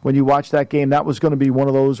tape, when you watch that game, that was going to be one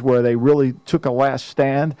of those where they really took a last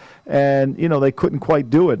stand, and they couldn't quite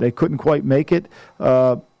do it. They couldn't quite make it.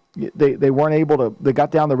 They weren't able to. They got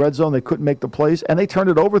down the red zone. They couldn't make the plays, and they turned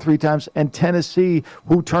it over 3 times. And Tennessee,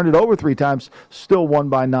 who turned it over 3 times, still won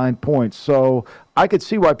by 9 points. So I could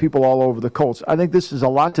see why people all over the Colts. I think this is a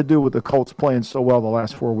lot to do with the Colts playing so well the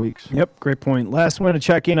last 4 weeks. Yep, great point. Last one to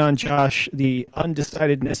check in on, Josh, the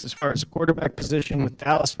undecidedness as far as the quarterback position with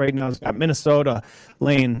Dallas right now. It's got Minnesota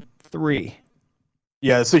laying 3.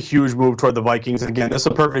 Yeah, it's a huge move toward the Vikings. Again, this is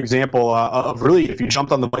a perfect example of really, if you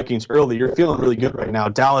jumped on the Vikings early, you're feeling really good right now.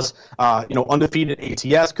 Dallas, undefeated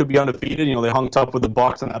ATS, could be undefeated. They hung tough with the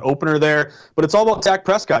Bucs on that opener there. But it's all about Dak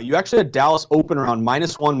Prescott. You actually had Dallas open around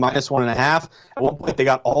 -1, -1.5. At one point, they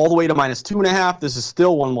got all the way to -2.5. This is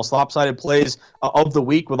still one of the most lopsided plays of the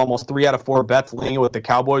week with almost 3 out of 4 bets laying it with the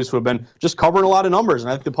Cowboys, who have been just covering a lot of numbers. And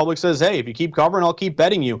I think the public says, hey, if you keep covering, I'll keep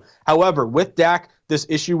betting you. However, with Dak, this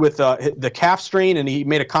issue with the calf strain, and he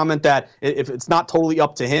made a comment that if it's not totally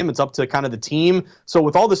up to him, it's up to kind of the team. So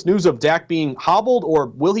with all this news of Dak being hobbled, or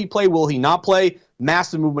will he play, will he not play,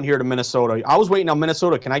 massive movement here to Minnesota. I was waiting on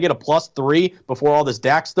Minnesota. Can I get a +3 before all this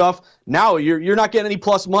Dak stuff? Now you're not getting any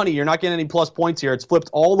plus money. You're not getting any plus points here. It's flipped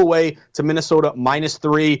all the way to Minnesota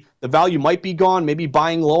 -3. The value might be gone. Maybe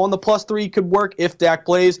buying low on the +3 could work if Dak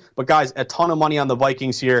plays. But guys, a ton of money on the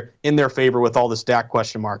Vikings here in their favor with all this Dak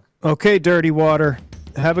question mark. Okay, Dirty Water.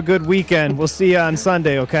 Have a good weekend. We'll see you on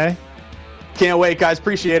Sunday, okay? Can't wait, guys.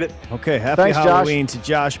 Appreciate it. Okay, happy Halloween to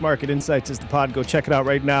Josh. Market Insights is the pod. Go check it out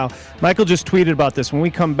right now. Michael just tweeted about this. When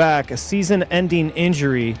we come back, a season-ending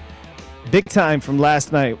injury, big time from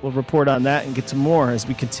last night. We'll report on that and get to more as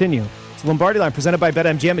we continue. It's the Lombardi Line presented by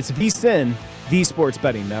BetMGM. It's VSiN, the Sports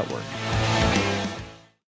Betting Network.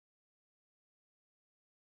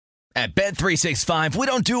 At Bet365, we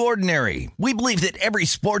don't do ordinary. We believe that every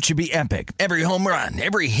sport should be epic. Every home run,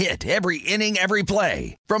 every hit, every inning, every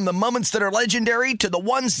play. From the moments that are legendary to the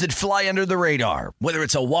ones that fly under the radar. Whether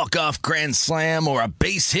it's a walk-off grand slam or a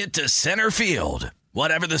base hit to center field.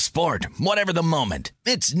 Whatever the sport, whatever the moment.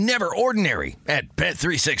 It's never ordinary at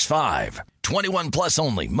Bet365. 21 plus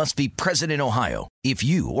only. Must be present in Ohio. If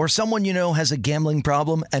you or someone you know has a gambling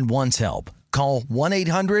problem and wants help, call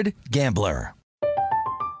 1-800-GAMBLER.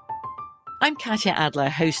 I'm Katya Adler,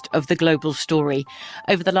 host of The Global Story.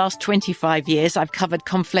 Over the last 25 years, I've covered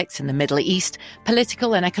conflicts in the Middle East,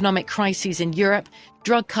 political and economic crises in Europe,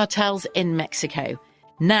 drug cartels in Mexico.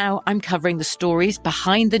 Now I'm covering the stories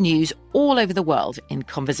behind the news all over the world in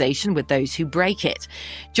conversation with those who break it.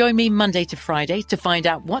 Join me Monday to Friday to find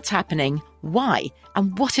out what's happening, why,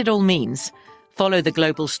 and what it all means. Follow The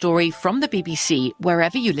Global Story from the BBC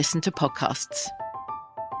wherever you listen to podcasts.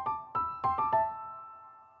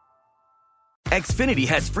 Xfinity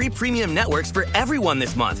has free premium networks for everyone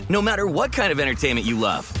this month, no matter what kind of entertainment you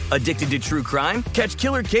love. Addicted to true crime? Catch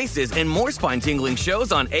killer cases and more spine-tingling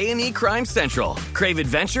shows on A&E Crime Central. Crave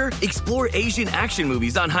adventure? Explore Asian action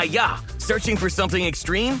movies on Hi-YAH. Searching for something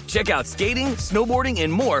extreme? Check out skating, snowboarding,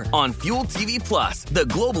 and more on Fuel TV Plus, the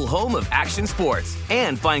global home of action sports.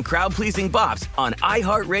 And find crowd-pleasing bops on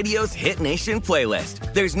iHeartRadio's Hit Nation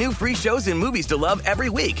playlist. There's new free shows and movies to love every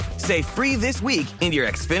week. Say free this week in your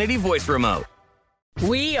Xfinity voice remote.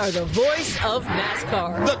 We are the voice of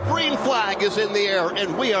NASCAR. The green flag is in the air,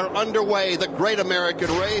 and we are underway. The Great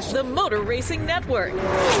American Race. The Motor Racing Network.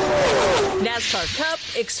 NASCAR Cup,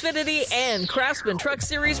 Xfinity, and Craftsman Truck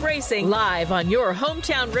Series Racing live on your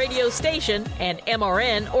hometown radio station and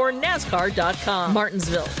MRN or NASCAR.com.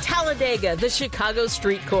 Martinsville, Talladega, the Chicago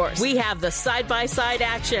Street Course. We have the side-by-side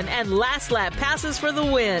action and last lap passes for the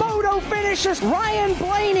win. Photo finishes. Ryan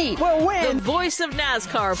Blaney will win. The voice of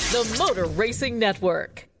NASCAR, the Motor Racing Network. You're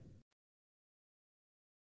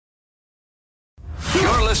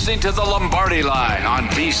listening to the Lombardi Line on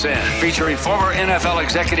VSiN, featuring former NFL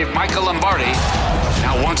executive Michael Lombardi.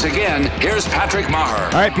 Now, once again, here's Patrick Maher.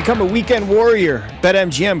 All right, become a weekend warrior.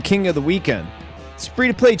 BetMGM King of the Weekend. It's a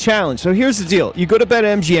free-to-play challenge. So here's the deal. You go to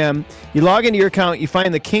BetMGM, you log into your account, you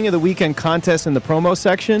find the King of the Weekend contest in the promo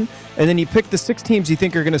section, and then you pick the 6 teams you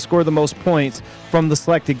think are going to score the most points from the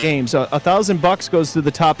selected games. $1,000 goes to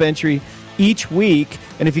the top entry each week,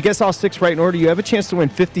 and if you guess all 6 right in order, you have a chance to win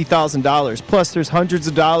 $50,000. Plus, there's hundreds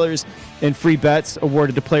of dollars in free bets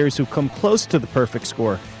awarded to players who come close to the perfect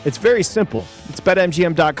score. It's very simple. It's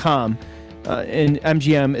BetMGM.com. And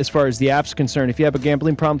MGM, as far as the app's concerned. If you have a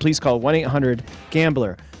gambling problem, please call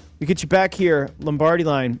 1-800-GAMBLER. We get you back here, Lombardi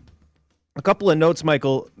Line. A couple of notes,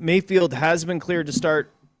 Michael. Mayfield has been cleared to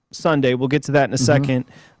start Sunday. We'll get to that in a second.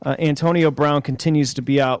 Antonio Brown continues to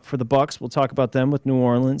be out for the Bucs. We'll talk about them with New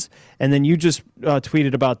Orleans. And then you just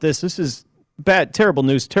tweeted about this. This is bad, terrible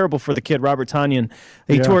news. Terrible for the kid, Robert Tonyan.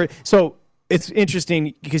 He tore. So it's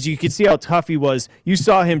interesting because you could see how tough he was. You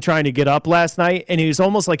saw him trying to get up last night, and he was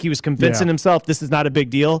almost like he was convincing himself this is not a big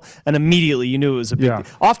deal, and immediately you knew it was a big deal.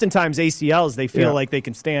 Oftentimes ACLs, they feel like they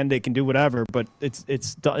can stand, they can do whatever, but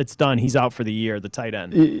it's done. He's out for the year, the tight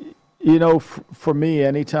end. You know, for me,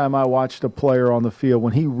 anytime I watched a player on the field,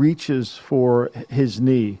 when he reaches for his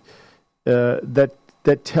knee, that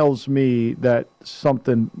tells me that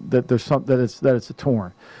it's a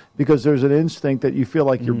torn. Because there's an instinct that you feel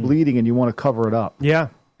like you're bleeding and you want to cover it up. Yeah.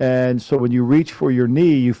 And so when you reach for your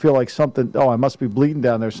knee, you feel like something, I must be bleeding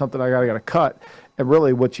down there, something I got to cut. And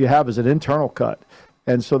really what you have is an internal cut.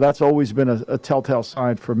 And so that's always been a telltale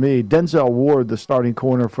sign for me. Denzel Ward, the starting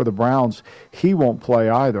corner for the Browns, he won't play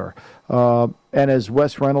either. And as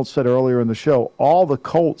Wes Reynolds said earlier in the show, all the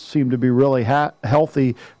Colts seem to be really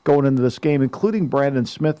healthy going into this game, including Brandon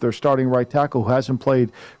Smith, their starting right tackle, who hasn't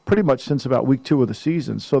played pretty much since about week 2 of the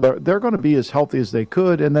season. So they're going to be as healthy as they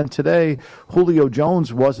could. And then today, Julio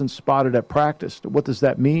Jones wasn't spotted at practice. What does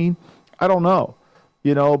that mean? I don't know.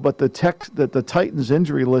 You know, but the Titans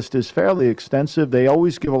injury list is fairly extensive. They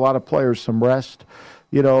always give a lot of players some rest,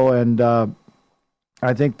 you know, and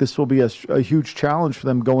I think this will be a huge challenge for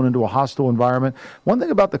them going into a hostile environment. One thing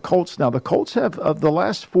about the Colts now, the Colts have, of the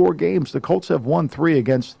last 4 games, the Colts have won 3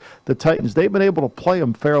 against the Titans. They've been able to play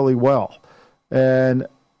them fairly well. And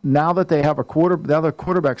now that they have now their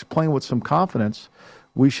quarterback's playing with some confidence,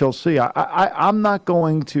 we shall see. I'm not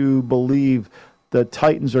going to believe the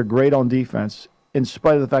Titans are great on defense in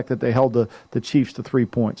spite of the fact that they held the Chiefs to 3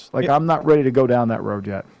 points. I'm not ready to go down that road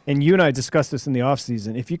yet. And you and I discussed this in the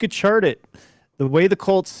offseason. If you could chart it, the way the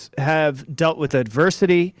Colts have dealt with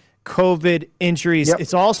adversity, COVID, injuries,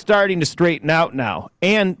 it's all starting to straighten out now.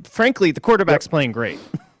 And frankly, the quarterback's playing great.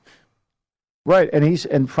 Right,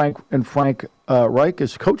 and Frank Reich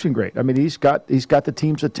is coaching great. I mean, he's got the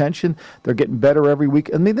team's attention. They're getting better every week.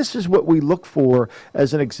 I mean, this is what we look for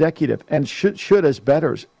as an executive and should as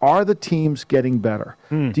bettors. Are the teams getting better?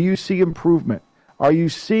 Do you see improvement? Are you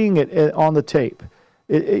seeing it on the tape?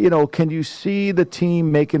 Can you see the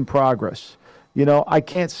team making progress? I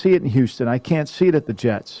can't see it in Houston. I can't see it at the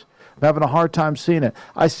Jets. I'm having a hard time seeing it.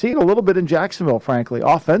 I see it a little bit in Jacksonville, frankly,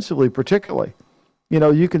 offensively particularly.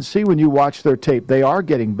 You can see when you watch their tape, they are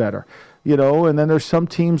getting better. And then there's some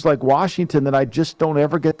teams like Washington that I just don't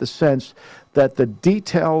ever get the sense that the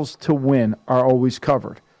details to win are always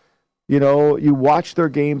covered. You watch their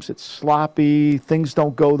games, it's sloppy, things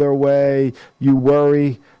don't go their way, you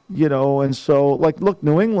worry. And so, look,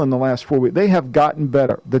 New England the last 4 weeks, they have gotten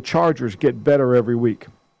better. The Chargers get better every week.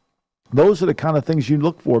 Those are the kind of things you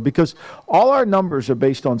look for because all our numbers are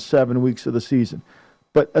based on 7 weeks of the season.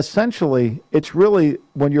 But essentially, it's really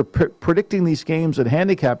when you're predicting these games and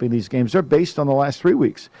handicapping these games, they're based on the last 3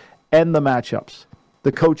 weeks and the matchups,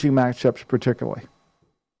 the coaching matchups particularly.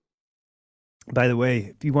 By the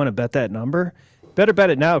way, if you want to bet that number, better bet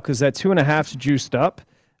it now because that 2.5's juiced up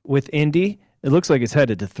with Indy. It looks like it's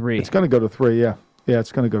headed to 3. It's going to go to 3, yeah. Yeah,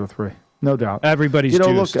 it's going to go to 3. No doubt. Everybody's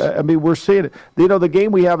juiced. Look, I mean, we're seeing it. The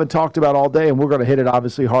game we haven't talked about all day, and we're going to hit it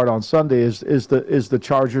obviously hard on Sunday, is the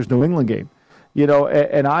Chargers-New England game.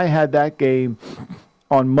 And I had that game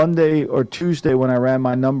on Monday or Tuesday when I ran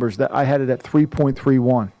my numbers. That I had it at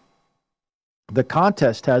 3.31. The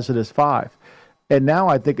contest has it as 5. And now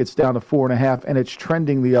I think it's down to 4.5, and it's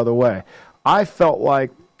trending the other way. I felt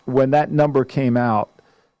like when that number came out,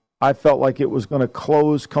 I felt like it was going to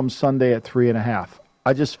close come Sunday at 3.5.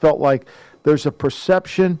 I just felt like there's a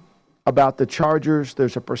perception about the Chargers,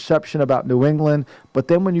 there's a perception about New England, but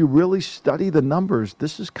then when you really study the numbers,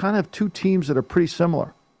 this is kind of two teams that are pretty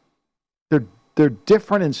similar. They're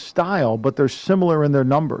different in style, but they're similar in their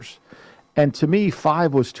numbers. And to me,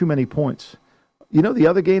 5 was too many points. The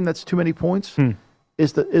other game that's too many points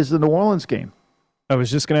is the New Orleans game. I was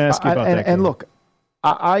just going to ask you about that game. And look,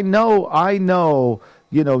 I know,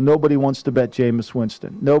 nobody wants to bet Jameis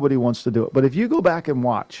Winston. Nobody wants to do it. But if you go back and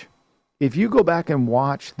watch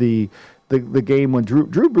the game when Drew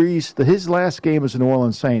Brees, his last game as the New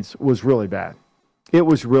Orleans Saints was really bad. It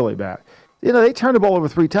was really bad. They turned the ball over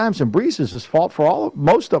 3 times, and Brees is his fault for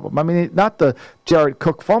most of them. I mean, not the Jared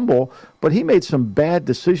Cook fumble, but he made some bad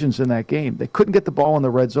decisions in that game. They couldn't get the ball in the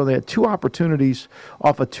red zone. They had 2 opportunities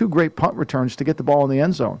off of 2 great punt returns to get the ball in the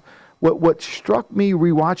end zone. What struck me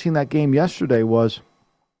rewatching that game yesterday was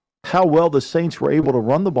how well the Saints were able to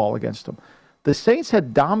run the ball against them. The Saints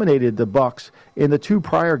had dominated the Bucs in the 2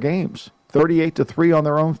 prior games, 38-3 on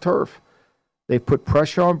their own turf. They put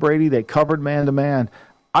pressure on Brady. They covered man-to-man.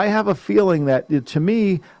 I have a feeling that, to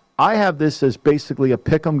me, I have this as basically a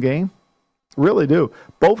pick-'em game. Really do.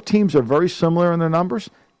 Both teams are very similar in their numbers.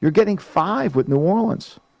 You're getting 5 with New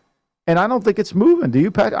Orleans. And I don't think it's moving. Do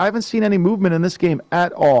you, Pat? I haven't seen any movement in this game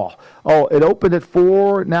at all. Oh, it opened at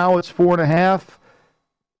 4. Now it's 4.5.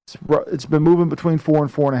 It's been moving between 4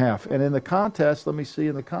 and 4.5. And in the contest, let me see.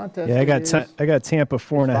 In the contest, yeah, I got Tampa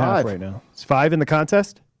 4.5 right now. It's 5 in the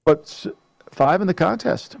contest. But 5 in the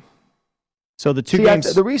contest. So the 2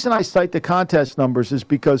 games. The reason I cite the contest numbers is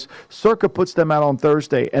because Circa puts them out on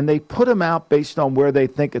Thursday, and they put them out based on where they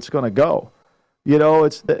think it's going to go. They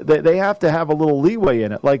have to have a little leeway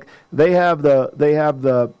in it. Like they have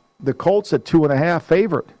the Colts at 2.5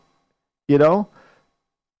 favorite.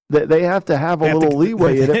 They have to have a little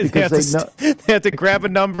leeway in it because they have to grab a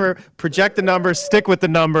number, project the number, stick with the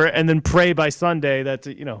number, and then pray by Sunday that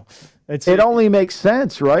it only makes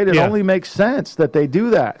sense, right? It only makes sense that they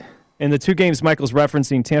do that. In the 2 games Michael's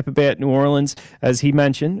referencing, Tampa Bay at New Orleans, as he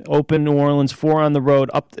mentioned, open New Orleans 4 on the road,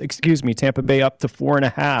 Tampa Bay up to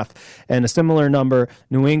 4.5, and a similar number,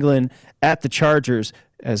 New England at the Chargers,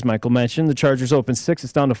 as Michael mentioned. The Chargers open 6,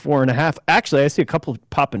 it's down to 4.5. Actually, I see a couple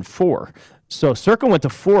popping 4. So Circa went to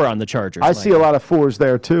 4 on the Chargers. I see a lot of 4s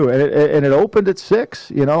there too, and it opened at 6,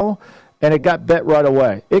 and it got bet right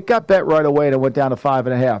away. It got bet right away, and it went down to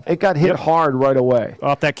 5.5. It got hit hard right away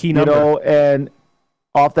off that key number.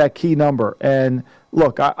 Off that key number. And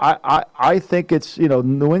look, I think it's,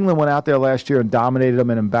 New England went out there last year and dominated them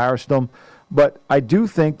and embarrassed them. But I do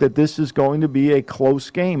think that this is going to be a close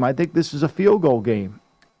game. I think this is a field goal game.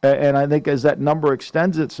 And I think as that number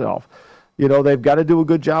extends itself, they've got to do a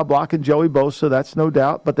good job blocking Joey Bosa, that's no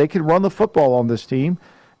doubt. But they can run the football on this team,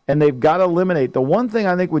 and they've got to eliminate. The one thing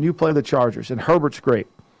I think when you play the Chargers, and Herbert's great,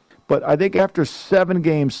 but I think after 7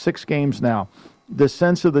 games, 6 games now, the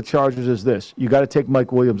sense of the Chargers is this. You got to take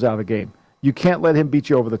Mike Williams out of the game. You can't let him beat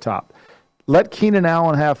you over the top. Let Keenan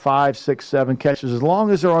Allen have 5, 6, 7 catches. As long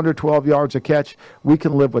as they're under 12 yards a catch, we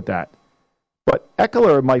can live with that. But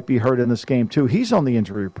Eckler might be hurt in this game, too. He's on the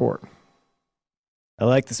injury report. I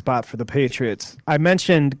like the spot for the Patriots. I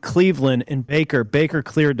mentioned Cleveland and Baker. Baker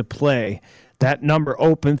cleared to play. That number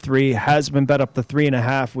open 3 has been bet up to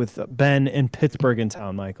 3.5 with Ben in Pittsburgh in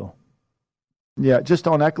town, Michael. Yeah, just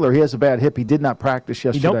on Eckler, he has a bad hip. He did not practice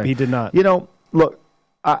yesterday. Nope, he did not. Look,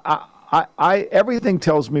 I everything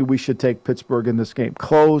tells me we should take Pittsburgh in this game.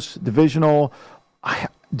 Close, divisional.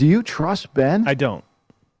 Do you trust Ben? I don't.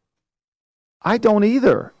 I don't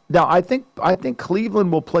either. Now, I think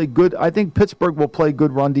Cleveland will play good. I think Pittsburgh will play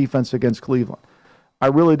good run defense against Cleveland. I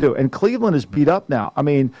really do. And Cleveland is beat up now. I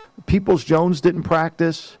mean, Peoples-Jones didn't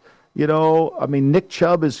practice. Nick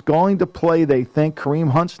Chubb is going to play, they think.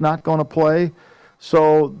 Kareem Hunt's not going to play.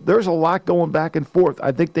 So there's a lot going back and forth.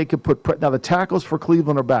 I think they could now the tackles for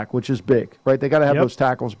Cleveland are back, which is big, right? They got to have those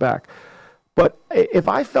tackles back. But if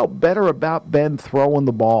I felt better about Ben throwing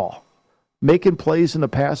the ball, making plays in the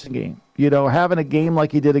passing game, having a game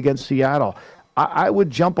like he did against Seattle, I would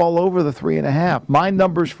jump all over the 3.5. My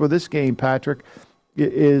numbers for this game, Patrick,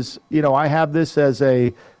 is, I have this as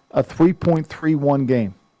a 3.31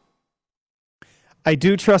 game. I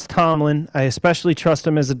do trust Tomlin. I especially trust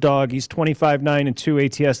him as a dog. He's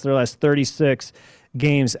 25-9-2 ATS their last 36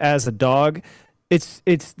 games as a dog. It's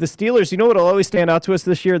the Steelers. You know what will always stand out to us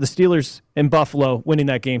this year? The Steelers in Buffalo winning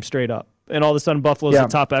that game straight up. And all of a sudden Buffalo's on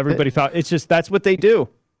top of everybody. It's just that's what they do.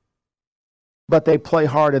 But they play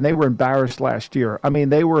hard, and they were embarrassed last year. I mean,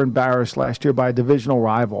 they were embarrassed last year by a divisional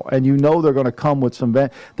rival, and they're going to come with some. The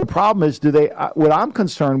problem is, what I'm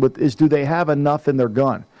concerned with is, do they have enough in their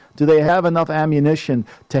gun? Do they have enough ammunition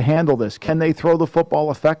to handle this? Can they throw the football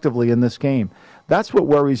effectively in this game? That's what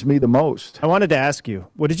worries me the most. I wanted to ask you,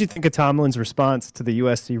 what did you think of Tomlin's response to the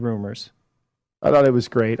USC rumors? I thought it was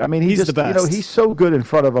great. I mean, he's the best. He's so good in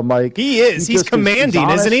front of a mic. He is. He's commanding,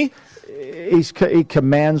 isn't he? He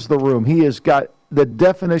commands the room. He has got the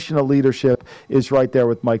definition of leadership is right there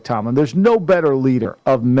with Mike Tomlin. There's no better leader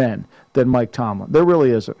of men than Mike Tomlin. There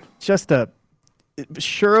really isn't. Just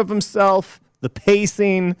sure of himself, the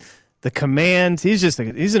pacing, the command. He's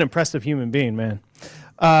an impressive human being, man.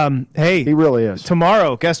 Hey, he really is.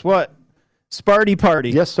 Tomorrow, guess what? Sparty party.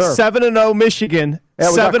 Yes, sir. 7-0 Michigan. Yeah,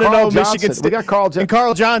 7-0 Michigan State. We got Carl Johnson. And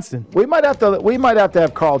Carl Johnson. We might have to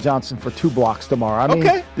have Carl Johnson for 2 blocks tomorrow. I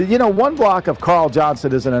mean, 1 block of Carl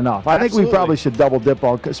Johnson isn't enough. I think we probably should double dip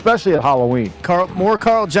on, especially at Halloween. More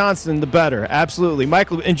Carl Johnson, the better. Absolutely.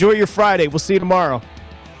 Michael, enjoy your Friday. We'll see you tomorrow.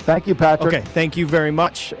 Thank you, Patrick. Okay, thank you very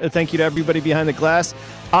much. Thank you to everybody behind the glass.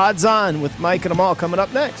 Odds On with Mike and Amal coming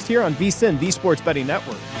up next here on VSiN, the Sports Betting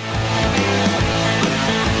Network.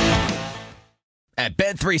 At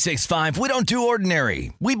Bet365, we don't do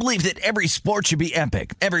ordinary. We believe that every sport should be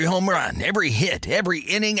epic. Every home run, every hit, every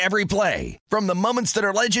inning, every play. From the moments that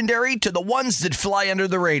are legendary to the ones that fly under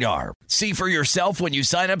the radar. See for yourself when you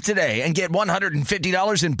sign up today and get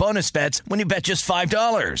 $150 in bonus bets when you bet just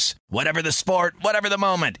 $5. Whatever the sport, whatever the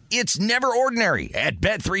moment, it's never ordinary at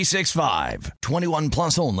Bet365. 21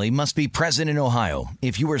 plus only. Must be present in Ohio.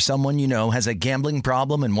 If you or someone you know has a gambling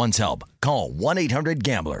problem and wants help, call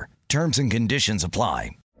 1-800-GAMBLER. Terms and conditions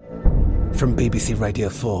apply. From BBC Radio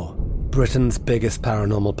 4, Britain's biggest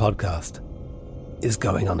paranormal podcast is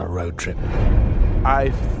going on a road trip.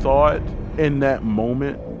 I thought in that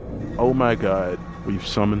moment, oh my God, we've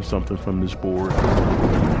summoned something from this board.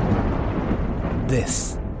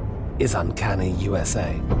 This is Uncanny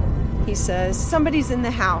USA. He says, somebody's in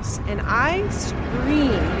the house, and I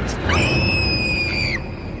screamed.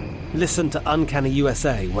 Listen to Uncanny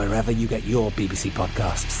USA wherever you get your BBC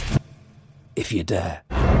podcasts, if you dare.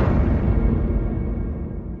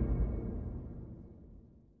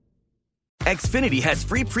 Xfinity has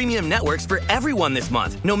free premium networks for everyone this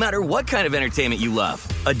month, no matter what kind of entertainment you love.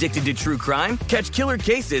 Addicted to true crime? Catch killer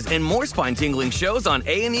cases and more spine-tingling shows on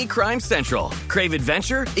A&E Crime Central. Crave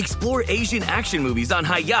adventure? Explore Asian action movies on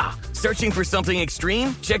Hi-YAH. Searching for something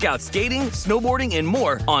extreme? Check out skating, snowboarding, and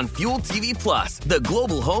more on Fuel TV Plus, the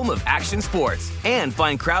global home of action sports. And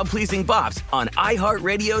find crowd-pleasing bops on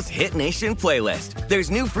iHeartRadio's Hit Nation playlist. There's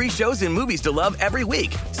new free shows and movies to love every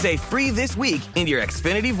week. Say free this week in your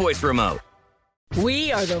Xfinity voice remote.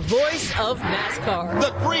 We are the voice of NASCAR.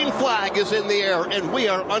 The green flag is in the air, and we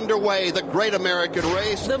are underway. The great American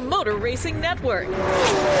race. The Motor Racing Network.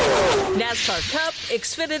 NASCAR Cup,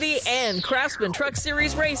 Xfinity, and Craftsman Truck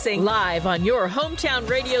Series Racing live on your hometown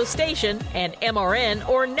radio station and MRN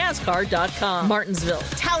or NASCAR.com. Martinsville,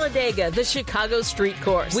 Talladega, the Chicago Street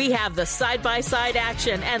Course. We have the side-by-side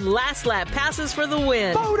action and last lap passes for the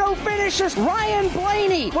win. Photo finishes. Ryan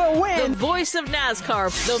Blaney will win. The voice of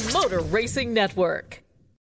NASCAR, the Motor Racing Network.